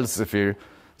Elsevier.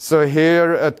 So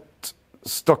here at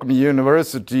Stockholm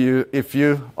University, if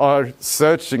you are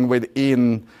searching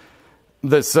within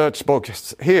the search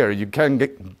box here, you can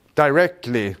get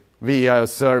directly via a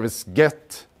service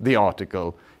get the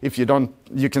article. If you don't,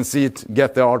 you can see it,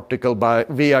 get the article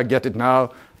via Get It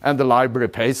Now, and the library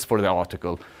pays for the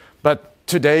article. But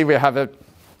today we have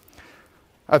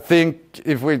I think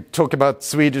if we talk about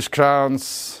Swedish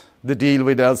crowns, the deal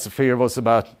with Elsevier was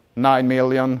about 9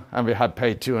 million, and we had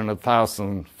paid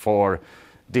 200,000 for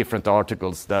different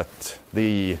articles that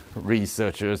the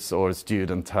researchers or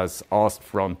student has asked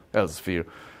from Elsevier.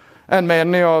 And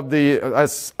many of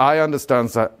as I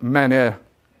understand, many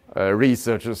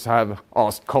researchers have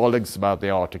asked colleagues about the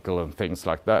article and things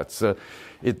like that. So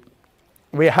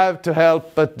we have to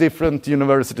help, but different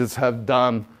universities have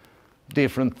done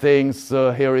different things.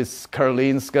 So here is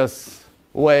Karolinska's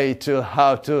way to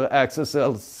how to access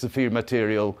Elsevier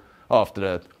material after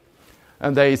that.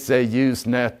 And they say use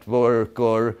network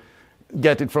or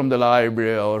get it from the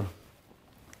library or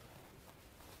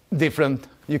different.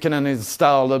 You can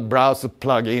install a browser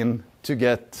plugin to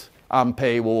get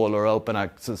unpaywall or open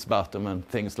access button and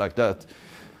things like that.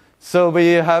 So we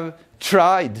have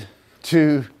tried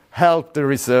to help the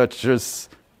researchers,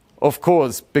 of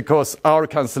course, because our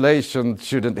cancellation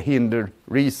shouldn't hinder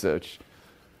research.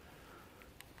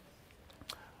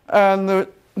 And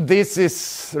this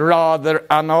is rather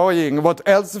annoying. What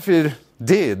Elsevier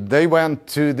did, they went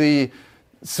to the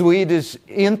Swedish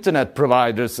internet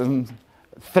providers and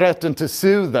threatened to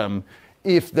sue them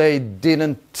if they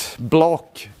didn't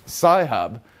block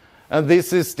Sci-Hub. And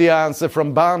this is the answer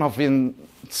from Bahnhof in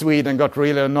Sweden. Got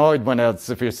really annoyed when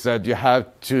Elsevier said you have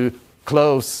to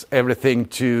close everything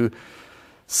to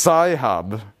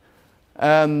Sci-Hub.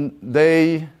 And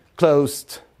they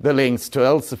closed the links to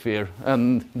Elsevier.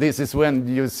 And this is when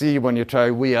you see when you try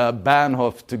via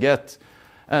Bahnhof to get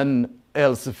an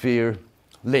Elsevier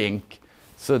link.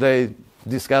 So they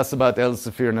discuss about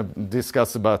Elsevier and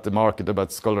discuss about the market,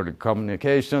 about scholarly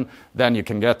communication. Then you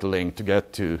can get a link to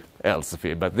get to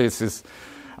Elsevier. But this is,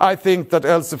 I think that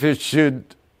Elsevier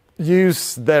should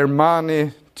use their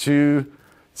money to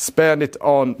spend it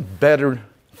on better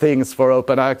things for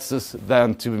open access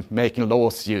than to making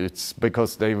lawsuits,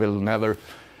 because they will never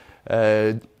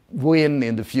win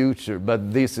in the future.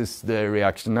 But this is the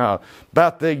reaction now.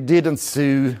 But they didn't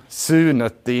sue soon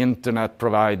at the internet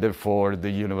provider for the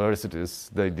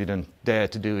universities. They didn't dare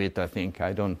to do it, I think.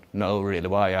 I don't know really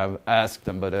why. I've asked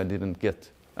them, but I didn't get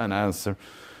an answer.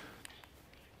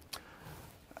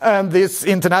 And this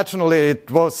internationally,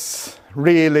 it was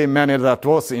really many that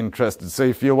was interested. So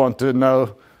if you want to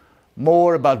know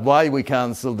more about why we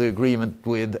canceled the agreement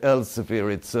with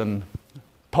Elsevier, it's a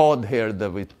pod here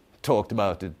that we talked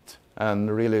about it,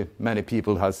 and really many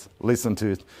people has listened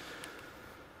to it.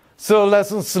 So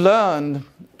lessons learned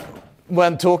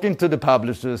when talking to the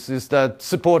publishers is that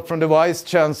support from the vice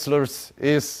chancellors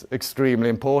is extremely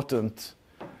important.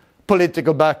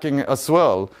 Political backing as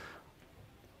well.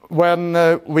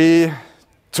 When we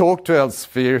talked to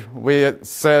Elsevier, we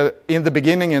said in the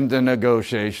beginning in the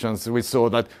negotiations, we saw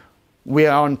that we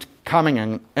aren't coming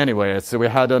in anywhere. So we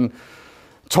had a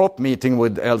top meeting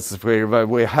with Elsevier where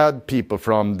we had people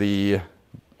from the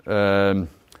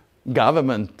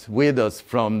government with us,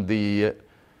 from the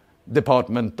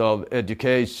Department of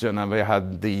Education, and we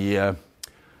had the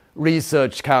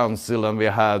Research Council, and we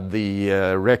had the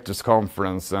Rectors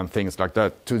Conference and things like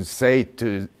that, to say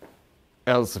to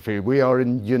Elsevier, we are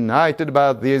united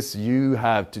about this, you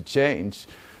have to change.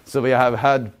 So we have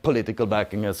had political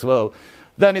backing as well.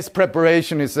 Then its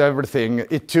preparation is everything.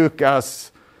 It took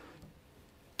us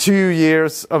 2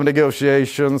 years of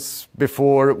negotiations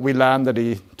before we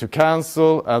landed to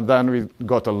cancel, and then we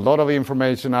got a lot of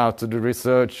information out to the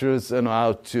researchers and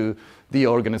out to the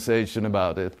organization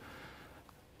about it.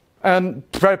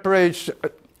 And preparation,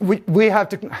 we have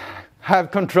to have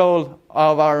control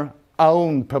of our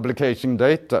own publication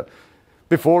data.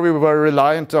 Before we were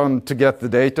reliant on to get the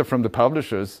data from the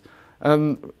publishers.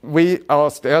 And we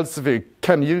asked Elsevier,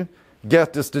 can you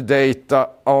get us the data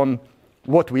on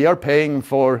what we are paying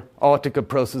for article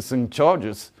processing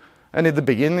charges? And in the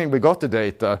beginning we got the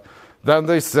data. Then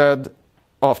they said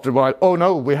after a while, oh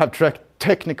no, we have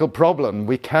technical problem,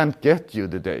 we can't get you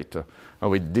the data. And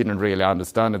we didn't really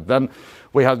understand it. Then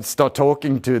we had to start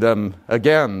talking to them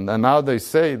again, and now they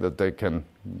say that they can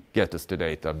get us the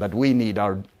data, but we need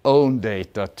our own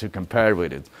data to compare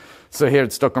with it. So here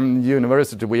at Stockholm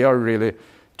University, we are really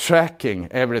tracking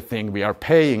everything we are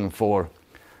paying for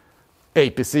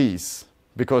APCs,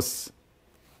 because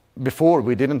before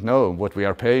we didn't know what we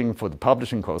are paying for the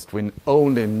publishing cost. We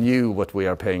only knew what we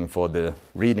are paying for the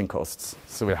reading costs.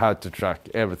 So we had to track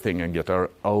everything and get our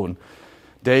own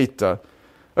data.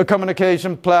 A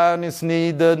communication plan is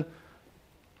needed.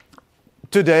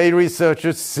 Today,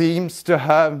 researchers seems to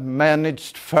have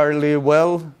managed fairly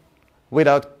well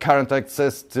without current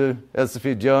access to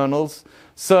Elsevier journals.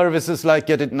 Services like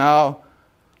Get It Now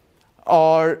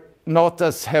are not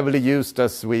as heavily used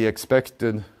as we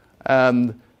expected,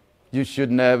 and you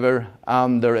should never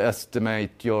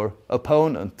underestimate your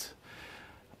opponent,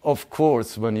 of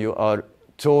course, when you are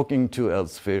talking to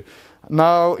Elsevier.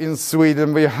 Now in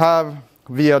Sweden we have,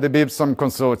 via the Bibsam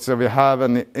Consortium, we have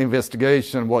an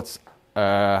investigation what's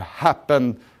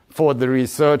happened for the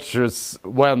researchers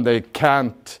when they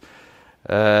can't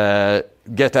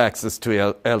get access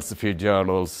to Elsevier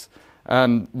journals,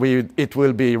 and it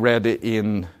will be ready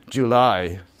in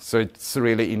July. So it's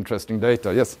really interesting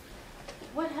data. Yes.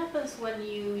 What happens when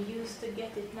you use the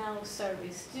Get It Now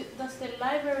service? Does the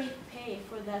library pay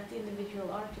for that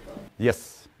individual article?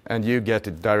 Yes, and you get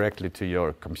it directly to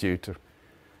your computer.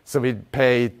 So we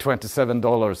pay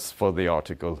 $27 for the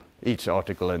article, each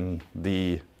article, and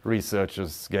the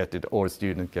researchers get it or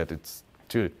students get it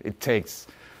too. It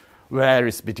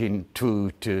varies between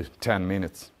 2 to 10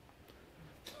 minutes.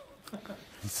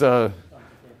 So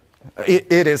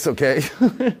it is okay.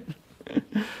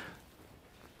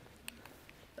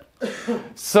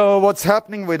 So what's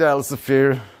happening with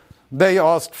Elsevier? They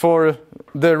asked for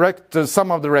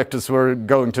some of the rectors were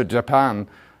going to Japan,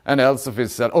 and Elsevier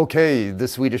said, okay, the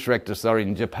Swedish rectors are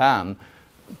in Japan.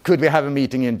 Could we have a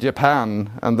meeting in Japan?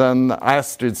 And then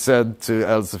Astrid said to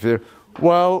Elsevier,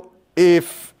 well,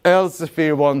 if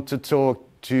Elsevier want to talk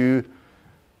to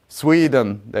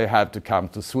Sweden, they have to come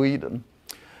to Sweden.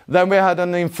 Then we had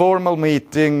an informal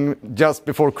meeting just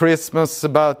before Christmas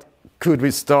about could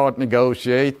we start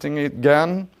negotiating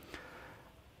again?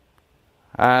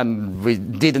 And we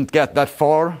didn't get that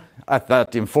far at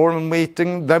that informal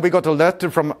meeting. Then we got a letter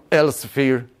from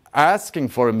Elsevier asking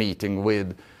for a meeting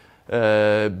with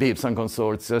Bibsam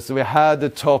Consortium. So we had a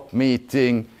top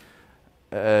meeting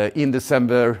in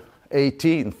December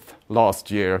 18th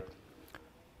last year.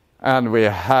 And we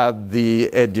had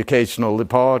the educational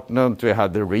department, we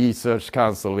had the research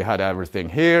council, we had everything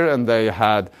here, and they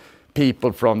had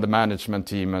people from the management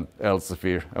team at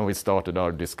Elsevier, and we started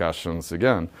our discussions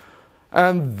again.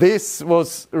 And this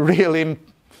was really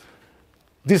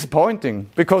disappointing,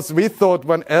 because we thought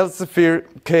when Elsevier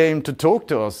came to talk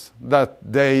to us that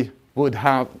they would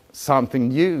have something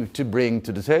new to bring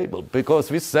to the table, because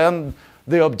we sent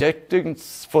the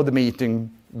objectives for the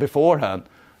meeting beforehand.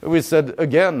 We said,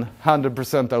 again,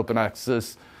 100% open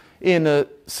access in a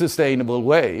sustainable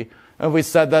way. And we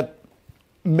said that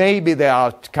maybe the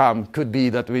outcome could be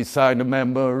that we sign a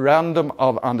memorandum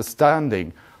of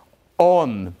understanding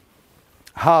on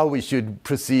how we should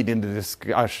proceed in the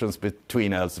discussions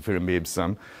between Elsevier and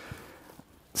Bibsam.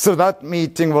 So that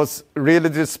meeting was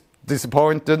really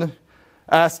disappointed.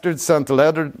 Astrid sent a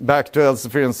letter back to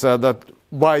Elsevier and said that,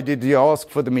 why did you ask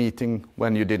for the meeting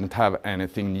when you didn't have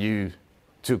anything new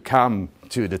to come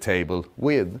to the table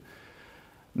with?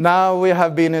 Now we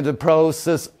have been in the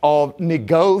process of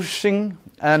negotiating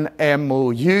an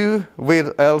MOU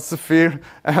with Elsevier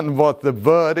and what the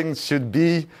wording should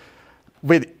be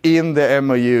within the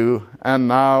MOU, and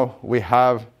now we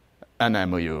have an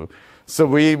MOU. So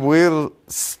we will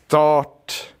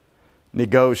start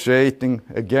negotiating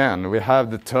again. We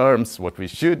have the terms, what we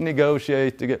should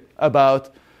negotiate about,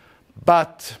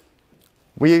 but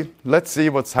let's see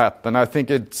what's happened. I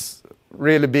think it's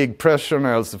really big pressure on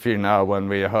Elsevier now when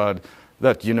we heard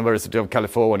that University of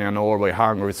California, Norway,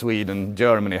 Hungary, Sweden,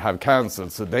 Germany have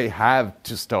cancelled, so they have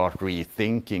to start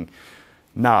rethinking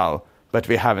now, but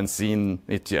we haven't seen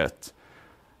it yet.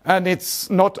 And it's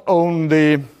not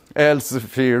only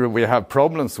Elsevier we have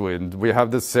problems with, we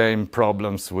have the same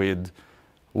problems with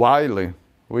Wiley.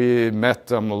 We met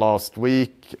them last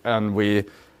week and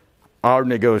our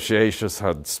negotiations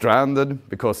had stranded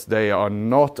because they are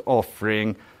not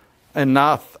offering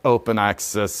enough open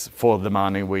access for the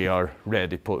money we are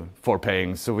ready for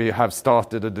paying. So we have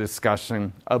started a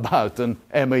discussion about an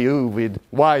MOU with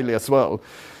Wiley as well.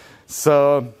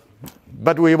 So,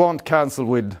 but we won't cancel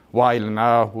with Wiley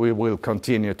now. We will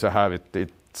continue to have it.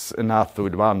 It's enough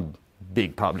with one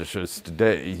big publisher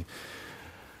today.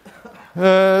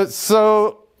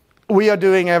 So we are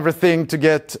doing everything to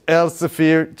get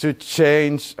Elsevier to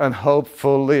change, and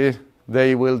hopefully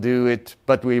they will do it,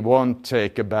 but we won't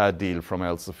take a bad deal from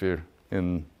Elsevier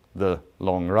in the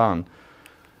long run.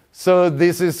 So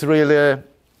this is really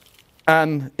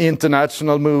an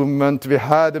international movement. We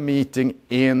had a meeting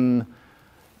in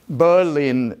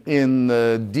Berlin in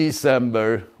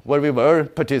December where we were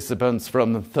participants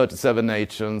from 37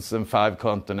 nations and 5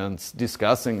 continents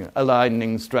discussing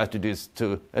aligning strategies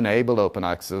to enable open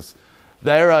access.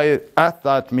 At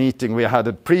that meeting, we had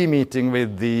a pre-meeting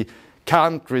with the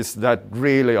countries that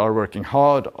really are working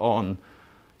hard on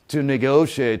to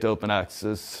negotiate open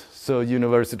access. So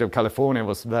University of California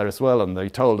was there as well, and they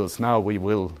told us now we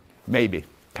will maybe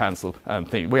cancel and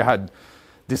think. We had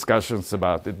discussions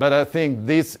about it, but I think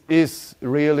this is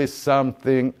really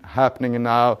something happening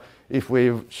now. If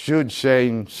we should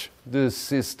change the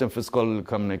system for scholarly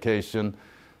communication,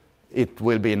 it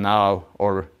will be now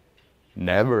or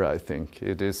never, I think.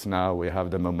 It is now. We have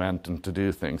the momentum to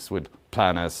do things with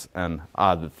Plan S and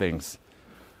other things.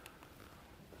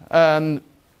 And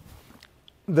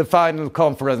the final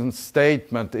conference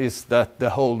statement is that the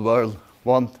whole world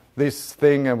wants this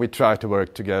thing, and we try to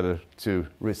work together to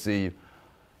receive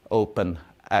open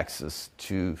access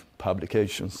to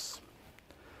publications.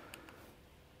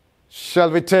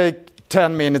 Shall we take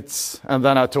 10 minutes and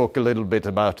then I talk a little bit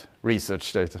about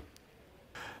research data?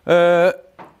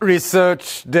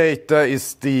 Research data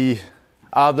is the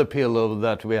other pillar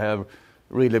that we have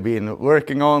really been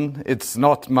working on. It's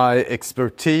not my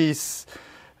expertise.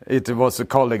 It was a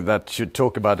colleague that should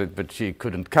talk about it, but she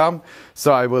couldn't come.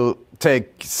 So I will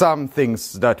take some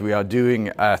things that we are doing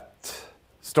at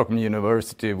Stockholm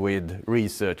University with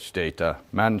research data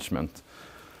management.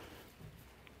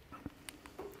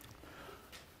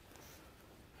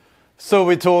 So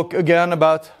we talk again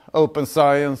about open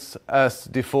science as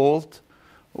default.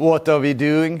 What are we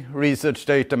doing? Research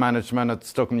data management at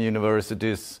Stockholm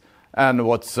Universities, and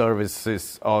what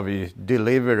services are we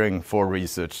delivering for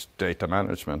research data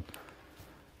management?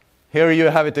 Here you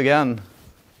have it again,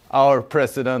 our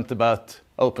president about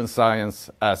open science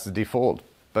as default,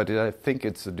 but I think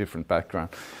it's a different background.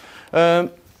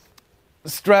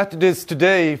 Strategies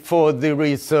today for the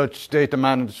research data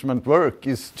management work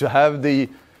is to have the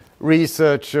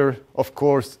researcher, of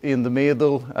course, in the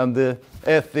middle, and the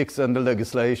ethics and the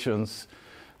legislations.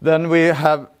 Then we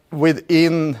have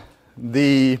within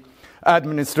the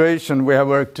administration, we have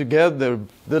worked together,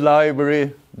 the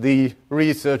library, the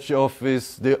research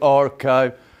office, the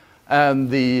archive, and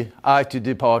the IT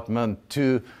department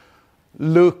to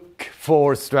look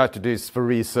for strategies for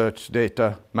research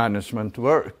data management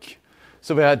work.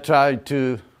 So we had tried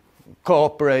to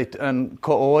cooperate and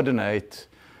coordinate,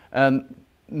 and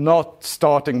not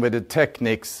starting with the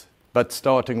techniques, but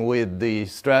starting with the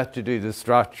strategy, the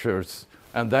structures,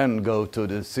 and then go to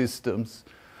the systems.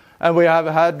 And we have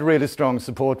had really strong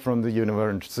support from the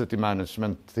university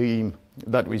management team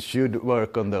that we should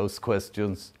work on those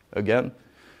questions again.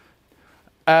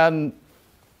 And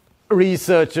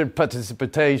researcher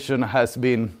participation has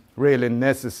been really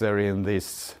necessary in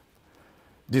these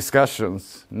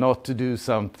discussions, not to do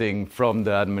something from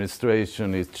the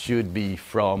administration, it should be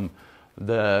from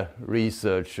the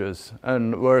researchers,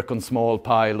 and work on small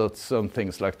pilots and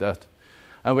things like that.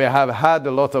 And we have had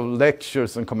a lot of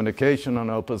lectures and communication on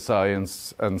open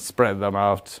science and spread them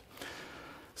out.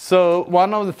 So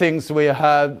one of the things we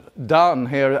have done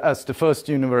here as the first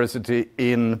university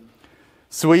in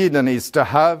Sweden is to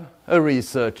have a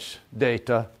research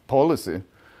data policy.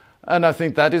 And I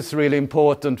think that is really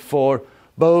important for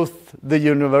both the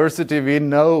university. We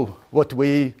know what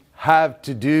we have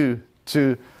to do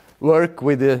to work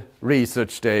with the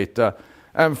research data.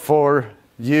 And for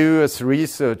you as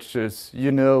researchers,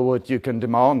 you know what you can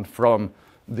demand from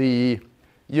the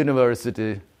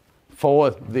university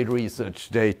for the research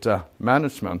data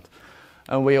management.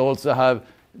 And we also have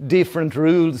different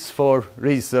rules for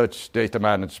research data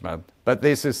management. But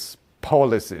this is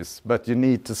policies, but you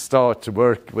need to start to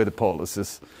work with the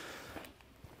policies.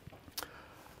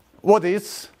 What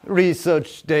is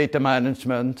research data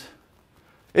management?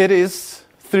 It is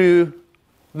through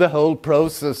the whole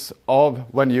process of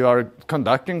when you are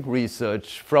conducting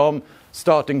research, from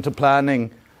starting to planning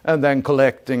and then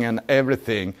collecting and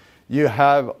everything. You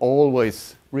have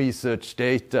always research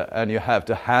data and you have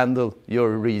to handle your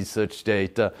research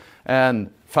data.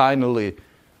 And finally,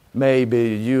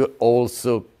 maybe you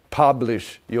also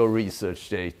publish your research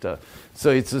data. So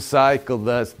it's a cycle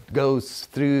that goes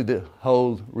through the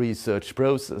whole research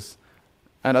process.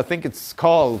 And I think it's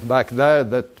Carl back there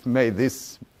that made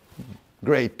this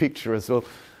great picture as well.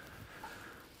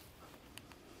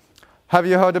 Have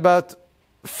you heard about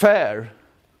FAIR?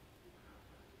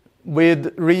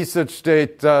 With research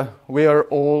data, we are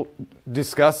all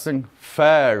discussing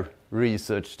FAIR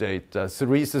research data. So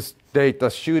research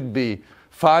data should be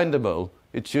findable.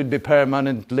 It should be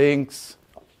permanent links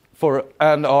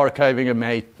and archiving and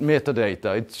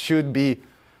metadata. It should be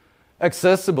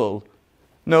accessible,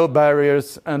 no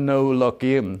barriers and no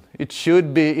lock-in. It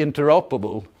should be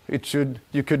interoperable.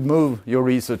 You could move your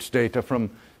research data from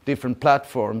different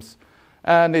platforms,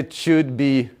 and it should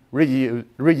be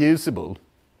reusable.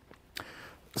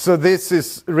 So this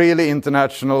is really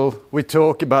international. We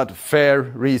talk about fair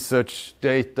research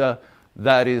data.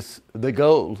 That is the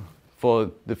goal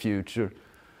for the future.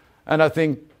 And I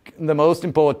think the most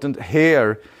important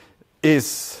here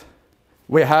is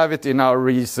we have it in our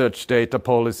research data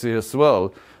policy as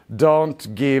well.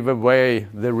 Don't give away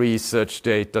the research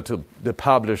data to the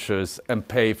publishers and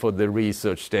pay for the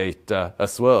research data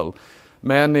as well.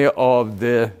 Many of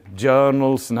the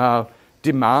journals now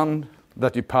demand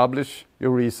that you publish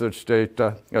your research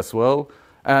data as well.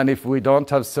 And if we don't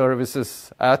have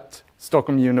services at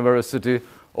Stockholm University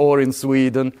or in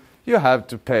Sweden, you have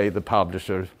to pay the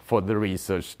publisher for the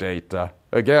research data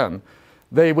again.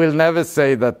 They will never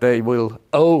say that they will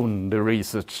own the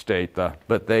research data,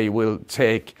 but they will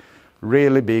take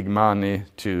really big money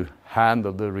to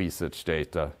handle the research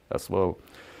data as well.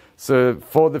 So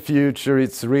for the future,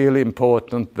 it's really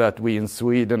important that we in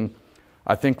Sweden,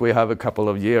 I think we have a couple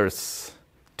of years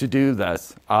to do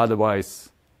that. Otherwise,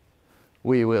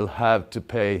 we will have to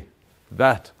pay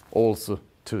that also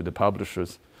to the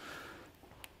publishers.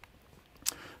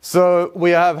 So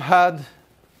we have had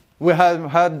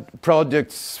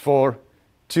projects for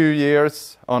 2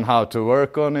 years on how to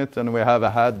work on it, and we have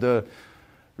had the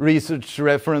research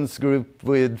reference group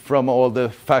from all the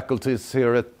faculties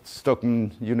here at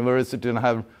Stockholm University and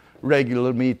have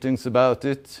regular meetings about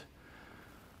it.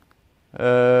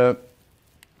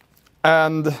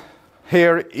 And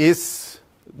here is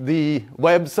the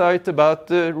website about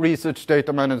the research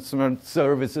data management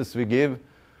services we give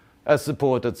as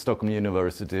support at Stockholm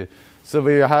University. So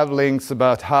we have links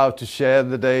about how to share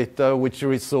the data, which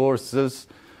resources,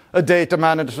 a data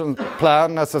management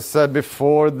plan. As I said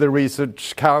before, the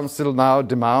Research Council now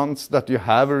demands that you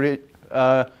have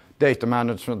a data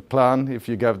management plan if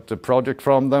you get the project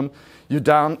from them. You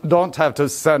don't have to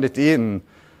send it in.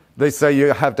 They say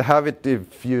you have to have it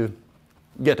if you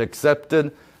get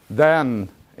accepted. Then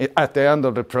at the end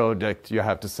of the project, you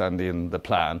have to send in the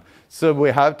plan. So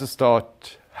we have to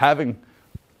start having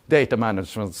data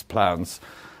management plans.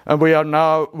 And we are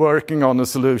now working on a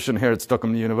solution here at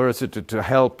Stockholm University to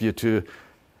help you to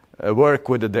work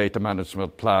with the data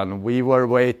management plan. We were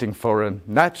waiting for a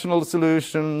national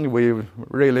solution. We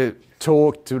really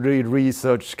talked to the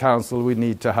Research Council. We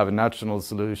need to have a national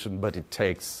solution, but it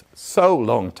takes so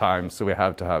long time, so we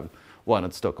have to have one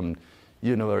at Stockholm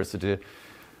University.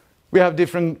 We have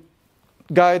different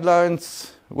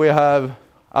guidelines. We have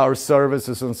our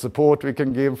services and support we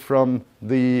can give from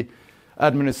the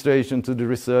administration to the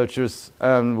researchers,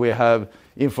 and we have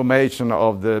information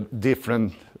of the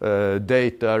different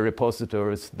data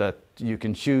repositories that you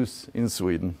can choose in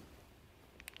Sweden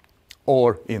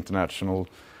or international.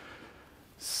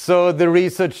 So the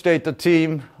research data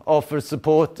team offers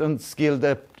support and skilled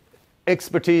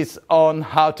expertise on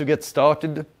how to get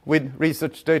started with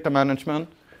research data management,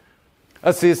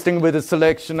 assisting with the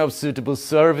selection of suitable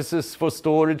services for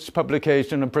storage,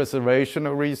 publication and preservation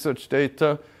of research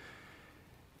data,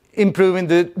 improving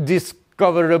the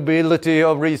discoverability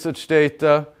of research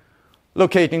data,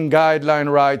 locating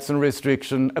guideline rights and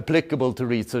restrictions applicable to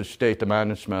research data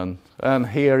management. And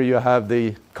here you have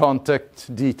the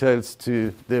contact details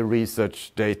to the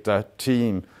research data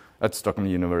team at Stockholm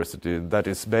University that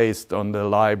is based on the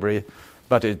library,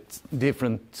 but it's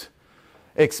different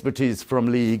expertise from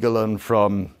legal and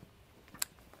from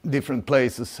different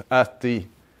places at the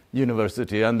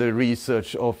university. And the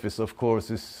research office, of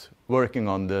course, is working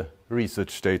on the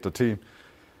research data team.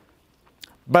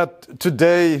 But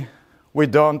today, we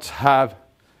don't have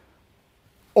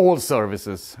all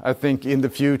services. I think in the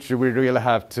future we really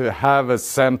have to have a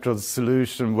central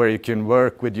solution where you can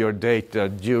work with your data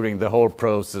during the whole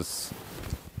process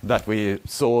that we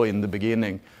saw in the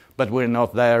beginning. But we're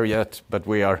not there yet, but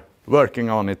we are working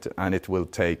on it, and it will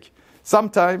take some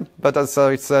time. But as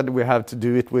I said, we have to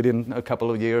do it within a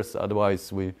couple of years,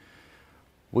 otherwise we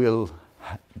will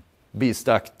be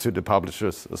stuck to the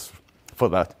publishers for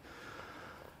that.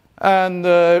 And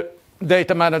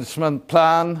data management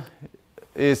plan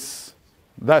is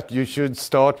that you should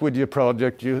start with your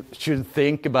project. You should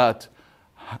think about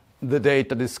the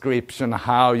data description,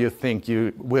 how you think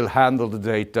you will handle the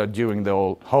data during the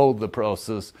whole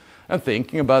process, and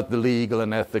thinking about the legal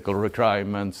and ethical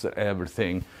requirements,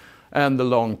 everything, and the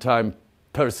long-time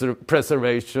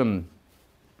preservation.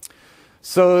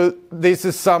 So this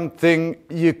is something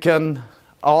you can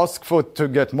ask for to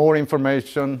get more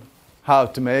information, how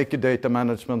to make a data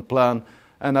management plan.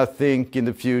 And I think in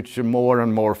the future more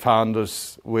and more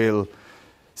founders will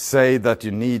say that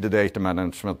you need a data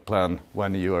management plan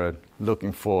when you are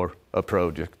looking for a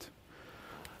project.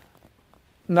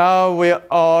 Now we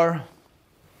are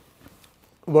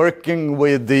working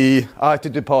with the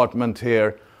IT department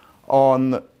here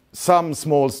on some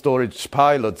small storage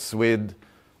pilots with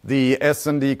the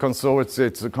S&D consortium.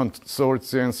 It's a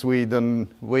consortium in Sweden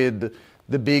with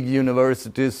the big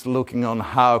universities looking on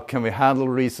how can we handle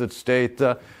research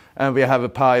data. And we have a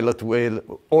pilot with,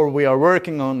 or we are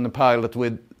working on a pilot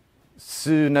with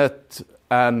SUNET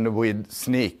and with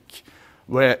SNIC,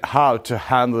 where how to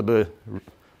handle the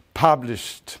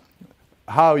published,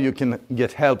 how you can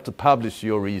get help to publish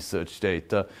your research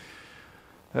data.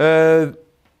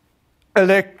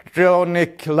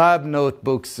 Electronic lab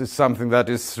notebooks is something that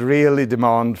is really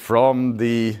demand from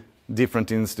the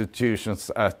different institutions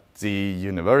at the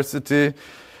university.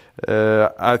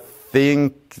 I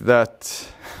think that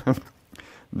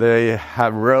they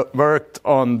have worked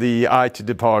on the IT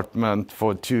department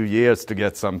for 2 years to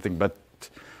get something, but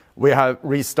we have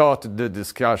restarted the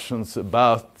discussions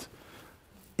about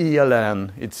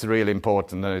ELN. It's really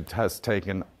important, and it has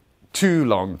taken too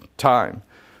long time.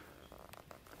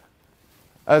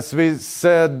 As we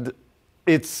said,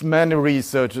 it's many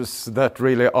researchers that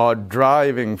really are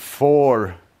driving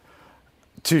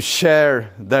to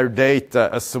share their data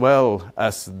as well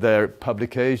as their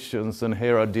publications. And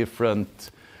here are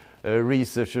different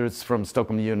researchers from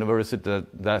Stockholm University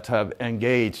that have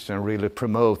engaged and really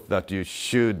promote that you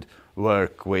should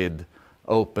work with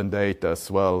open data as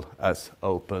well as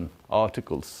open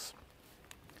articles.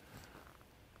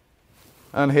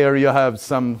 And here you have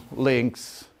some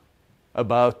links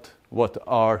about what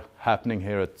are happening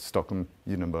here at Stockholm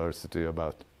University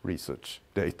about research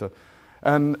data.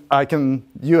 And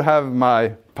you have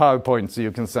my PowerPoint, so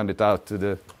you can send it out to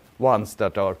the ones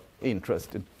that are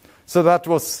interested. So that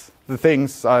was the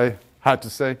things I had to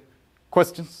say.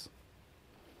 Questions?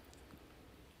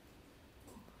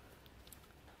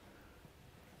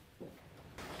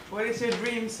 What is your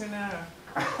dream scenario?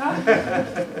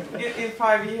 in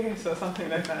 5 years or something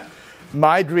like that?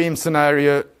 My dream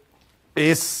scenario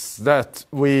is that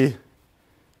we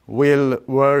will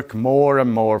work more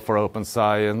and more for open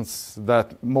science,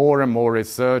 that more and more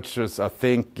researchers are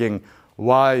thinking,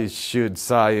 why should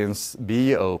science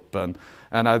be open?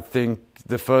 And I think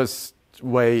the first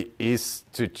way is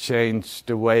to change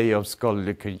the way of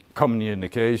scholarly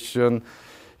communication.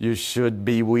 You should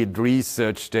be with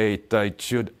research data. It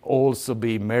should also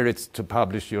be merits to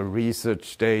publish your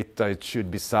research data. It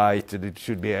should be cited. It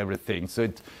should be everything. So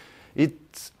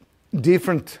it's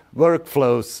different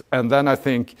workflows, and then I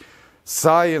think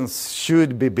science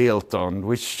should be built on.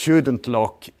 We shouldn't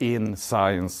lock in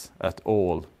science at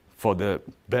all for the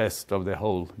best of the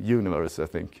whole universe, I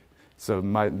think. So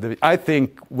I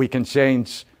think we can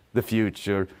change the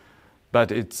future,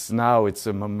 but it's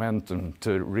a momentum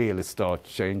to really start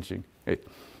changing it.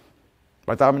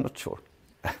 But I'm not sure.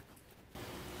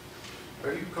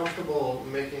 Are you comfortable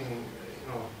making,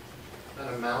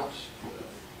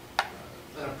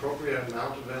 an appropriate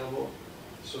amount available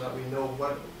so that we know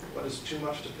what is too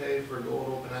much to pay for gold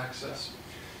open access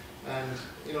And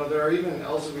you know, there are even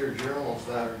Elsevier journals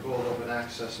that are gold open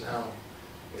access now.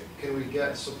 Can we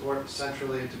get support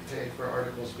centrally to pay for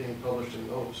articles being published in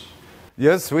those?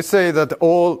 Yes, we say that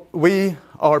we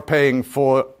are paying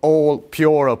for all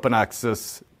pure open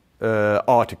access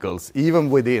articles, even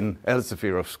within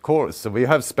Elsevier, of course. So we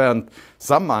have spent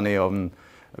some money on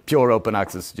pure open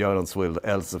access journals with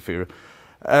Elsevier.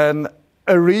 And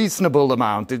a reasonable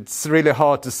amount, it's really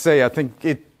hard to say. I think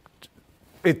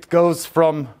it goes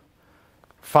from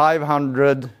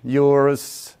 500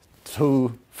 euros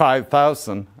to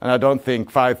 5,000, and I don't think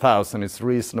 5,000 is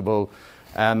reasonable,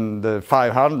 and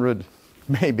 500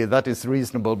 maybe that is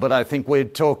reasonable, but I think we're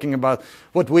talking about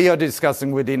what we are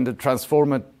discussing within the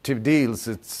transformative deals.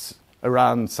 It's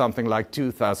around something like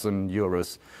 2,000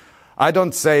 euros. I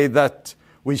don't say that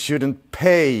we shouldn't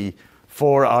pay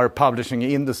for our publishing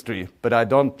industry, but I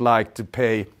don't like to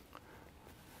pay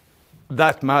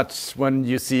that much when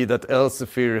you see that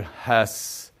Elsevier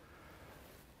has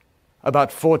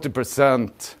about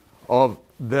 40% of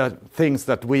the things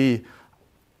that we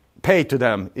pay to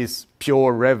them is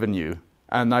pure revenue.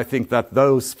 And I think that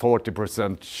those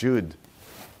 40% should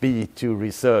be to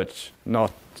research,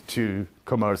 not to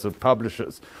commercial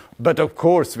publishers. But of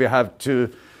course we have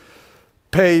to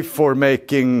pay for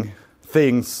making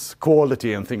things,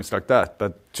 quality and things like that.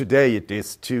 But today it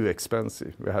is too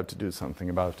expensive. We have to do something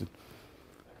about it.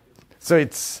 So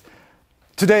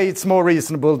today it's more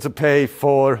reasonable to pay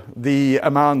for the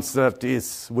amounts that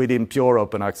is within pure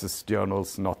open access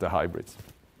journals, not the hybrids,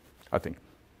 I think.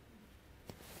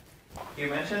 You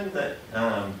mentioned that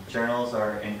journals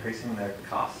are increasing their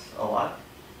costs a lot.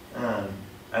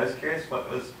 I was curious what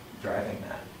was driving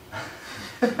that.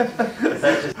 Is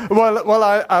that just Well,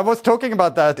 I was talking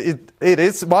about that. It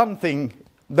is one thing.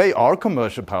 They are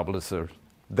commercial publishers.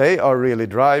 They are really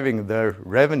driving their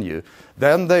revenue.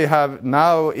 Then they have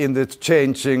now in the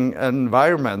changing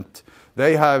environment,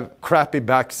 they have crappy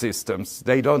back systems.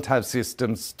 They don't have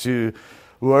systems to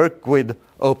work with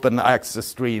open access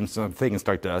streams and things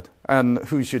like that. And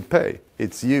who should pay?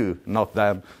 It's you, not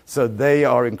them. So they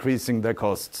are increasing their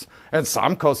costs. And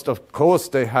some cost, of course,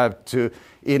 they have to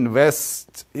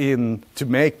invest in to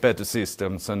make better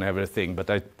systems and everything. But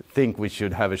I think we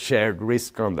should have a shared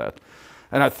risk on that.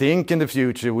 And I think in the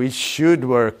future we should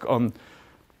work on,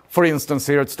 for instance,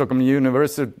 here at Stockholm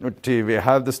University, we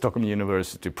have the Stockholm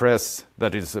University Press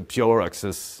that is a pure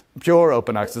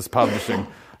open access publishing.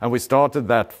 And we started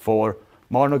that for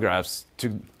monographs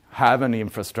to have an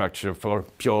infrastructure for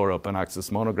pure open access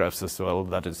monographs as well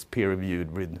that is peer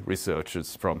reviewed with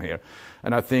researchers from here.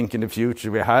 And I think in the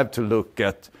future we have to look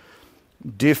at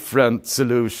different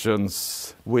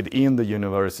solutions within the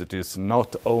universities,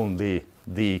 not only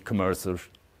the commercial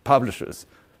publishers.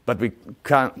 But we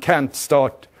can't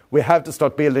start, we have to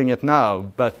start building it now,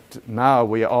 but now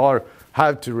we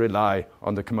have to rely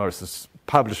on the commercial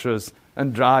publishers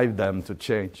and drive them to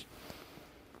change.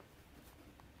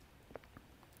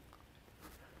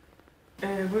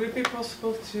 Would it be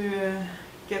possible to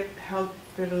get help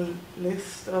with a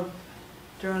list of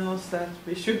journals that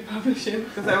we should publish in?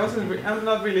 Because I'm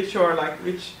not really sure,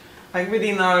 which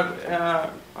within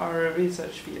our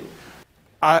research field.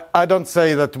 I don't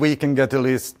say that we can get a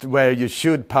list where you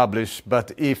should publish,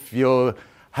 but if you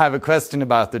have a question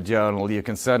about the journal, you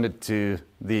can send it to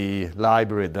the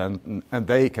library then, and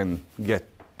they can get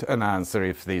an answer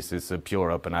if this is a pure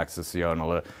open access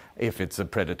journal, or if it's a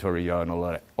predatory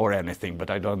journal or anything. But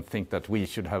I don't think that we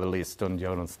should have a list on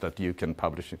journals that you can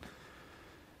publish in.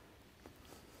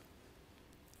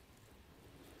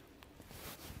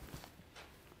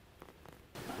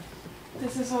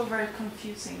 This is all very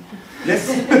confusing. Yes,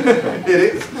 it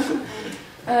is.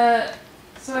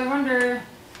 So I wonder,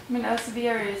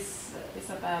 Elsevier is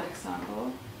a bad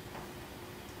example.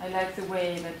 I like the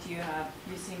way that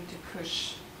you seem to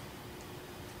push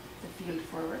the field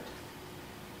forward.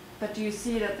 But do you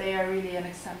see that they are really an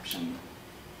exception?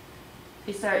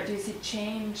 Do you see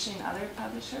change in other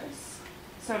publishers?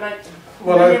 So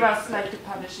many of us like to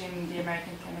publish in the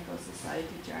American Chemical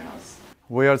Society journals.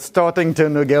 We are starting to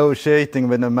negotiating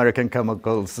with the American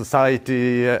Chemical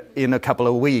Society in a couple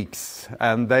of weeks,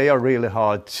 and they are really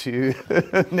hard to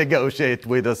negotiate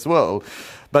with as well.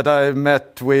 But I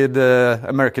met with the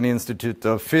American Institute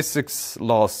of Physics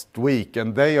last week,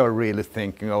 and they are really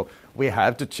thinking, we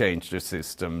have to change the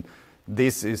system.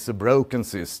 This is a broken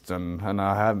system. And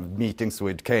I have meetings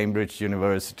with Cambridge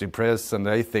University Press, and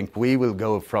they think we will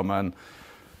go from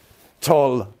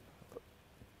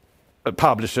a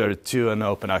publisher to an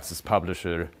open access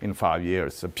publisher in 5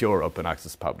 years, a pure open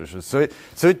access publisher. So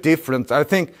it's different. I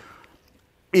think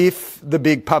if the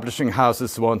big publishing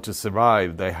houses want to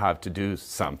survive, they have to do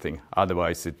something.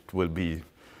 Otherwise, it will be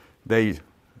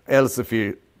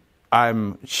Elsevier.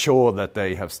 I'm sure that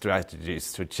they have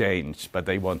strategies to change, but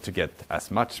they want to get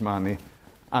as much money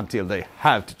until they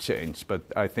have to change. But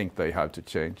I think they have to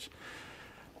change.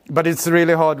 But it's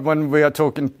really hard when we are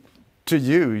talking to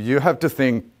you. You have to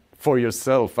think for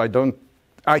yourself.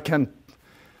 I can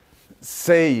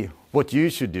say what you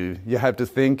should do. You have to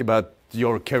think about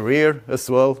your career as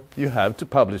well. You have to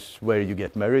publish where you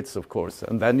get merits, of course.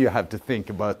 And then you have to think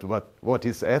about what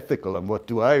is ethical and what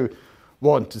do I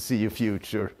want to see a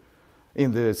future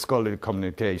in the scholarly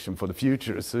communication for the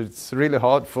future. So it's really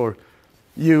hard for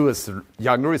you as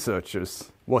young researchers.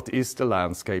 What is the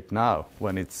landscape now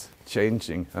when it's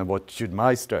changing, and what should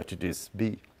my strategies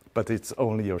be? But it's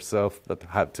only yourself that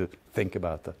have to think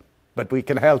about that. But we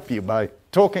can help you by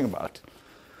talking about it.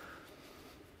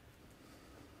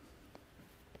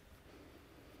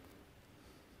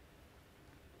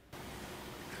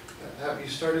 Have you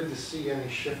started to see any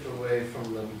shift away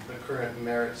from the current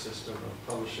merit system of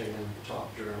publishing in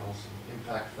top journals and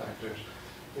impact factors?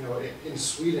 You know, in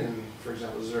Sweden, for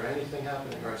example, is there anything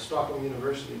happening? Or at Stockholm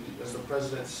University, as the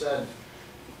president said,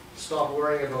 stop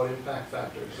worrying about impact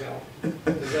factors. You know,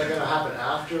 is that going to happen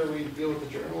after we deal with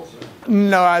the journals? Or?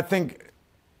 No, I think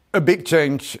a big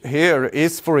change here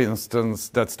is, for instance,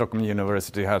 that Stockholm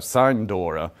University have signed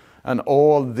DORA, and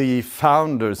all the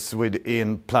founders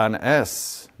within Plan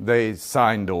S, they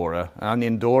signed DORA. And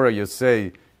in DORA you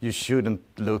say you shouldn't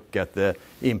look at the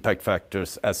impact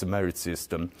factors as a merit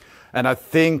system. And I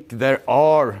think there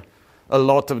are a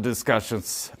lot of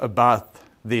discussions about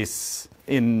this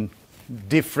in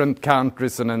different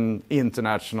countries and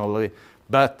internationally,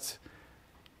 but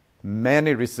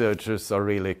many researchers are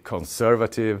really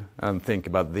conservative and think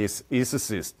about this is a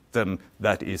system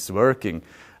that is working.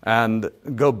 And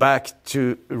go back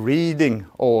to reading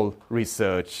all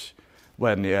research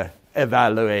when you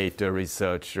evaluate a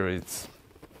researcher. It's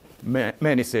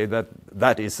many say that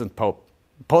that isn't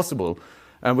possible.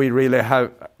 And we really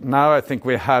have, now I think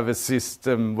we have a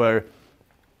system where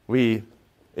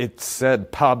it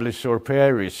said publish or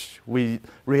perish. We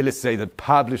really say that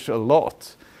publish a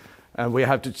lot. And we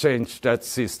have to change that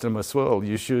system as well.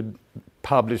 You should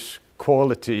publish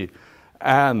quality.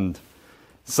 And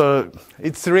so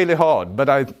it's really hard,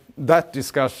 but that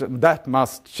discussion, that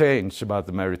must change about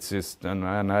the merit system.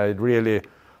 And I really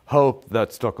hope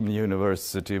that Stockholm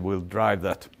University will drive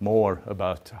that more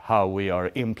about how we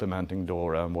are implementing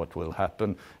DORA and what will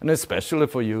happen. And especially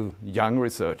for you young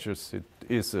researchers, it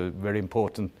is a very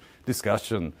important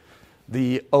discussion.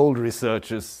 The old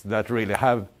researchers that really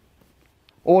have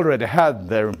already had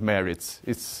their merits,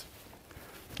 it's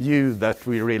you that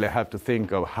we really have to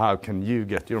think of how can you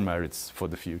get your merits for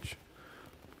the future.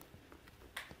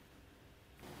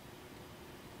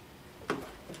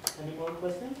 Any more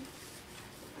questions?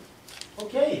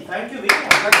 Okay, thank you very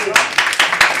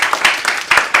much.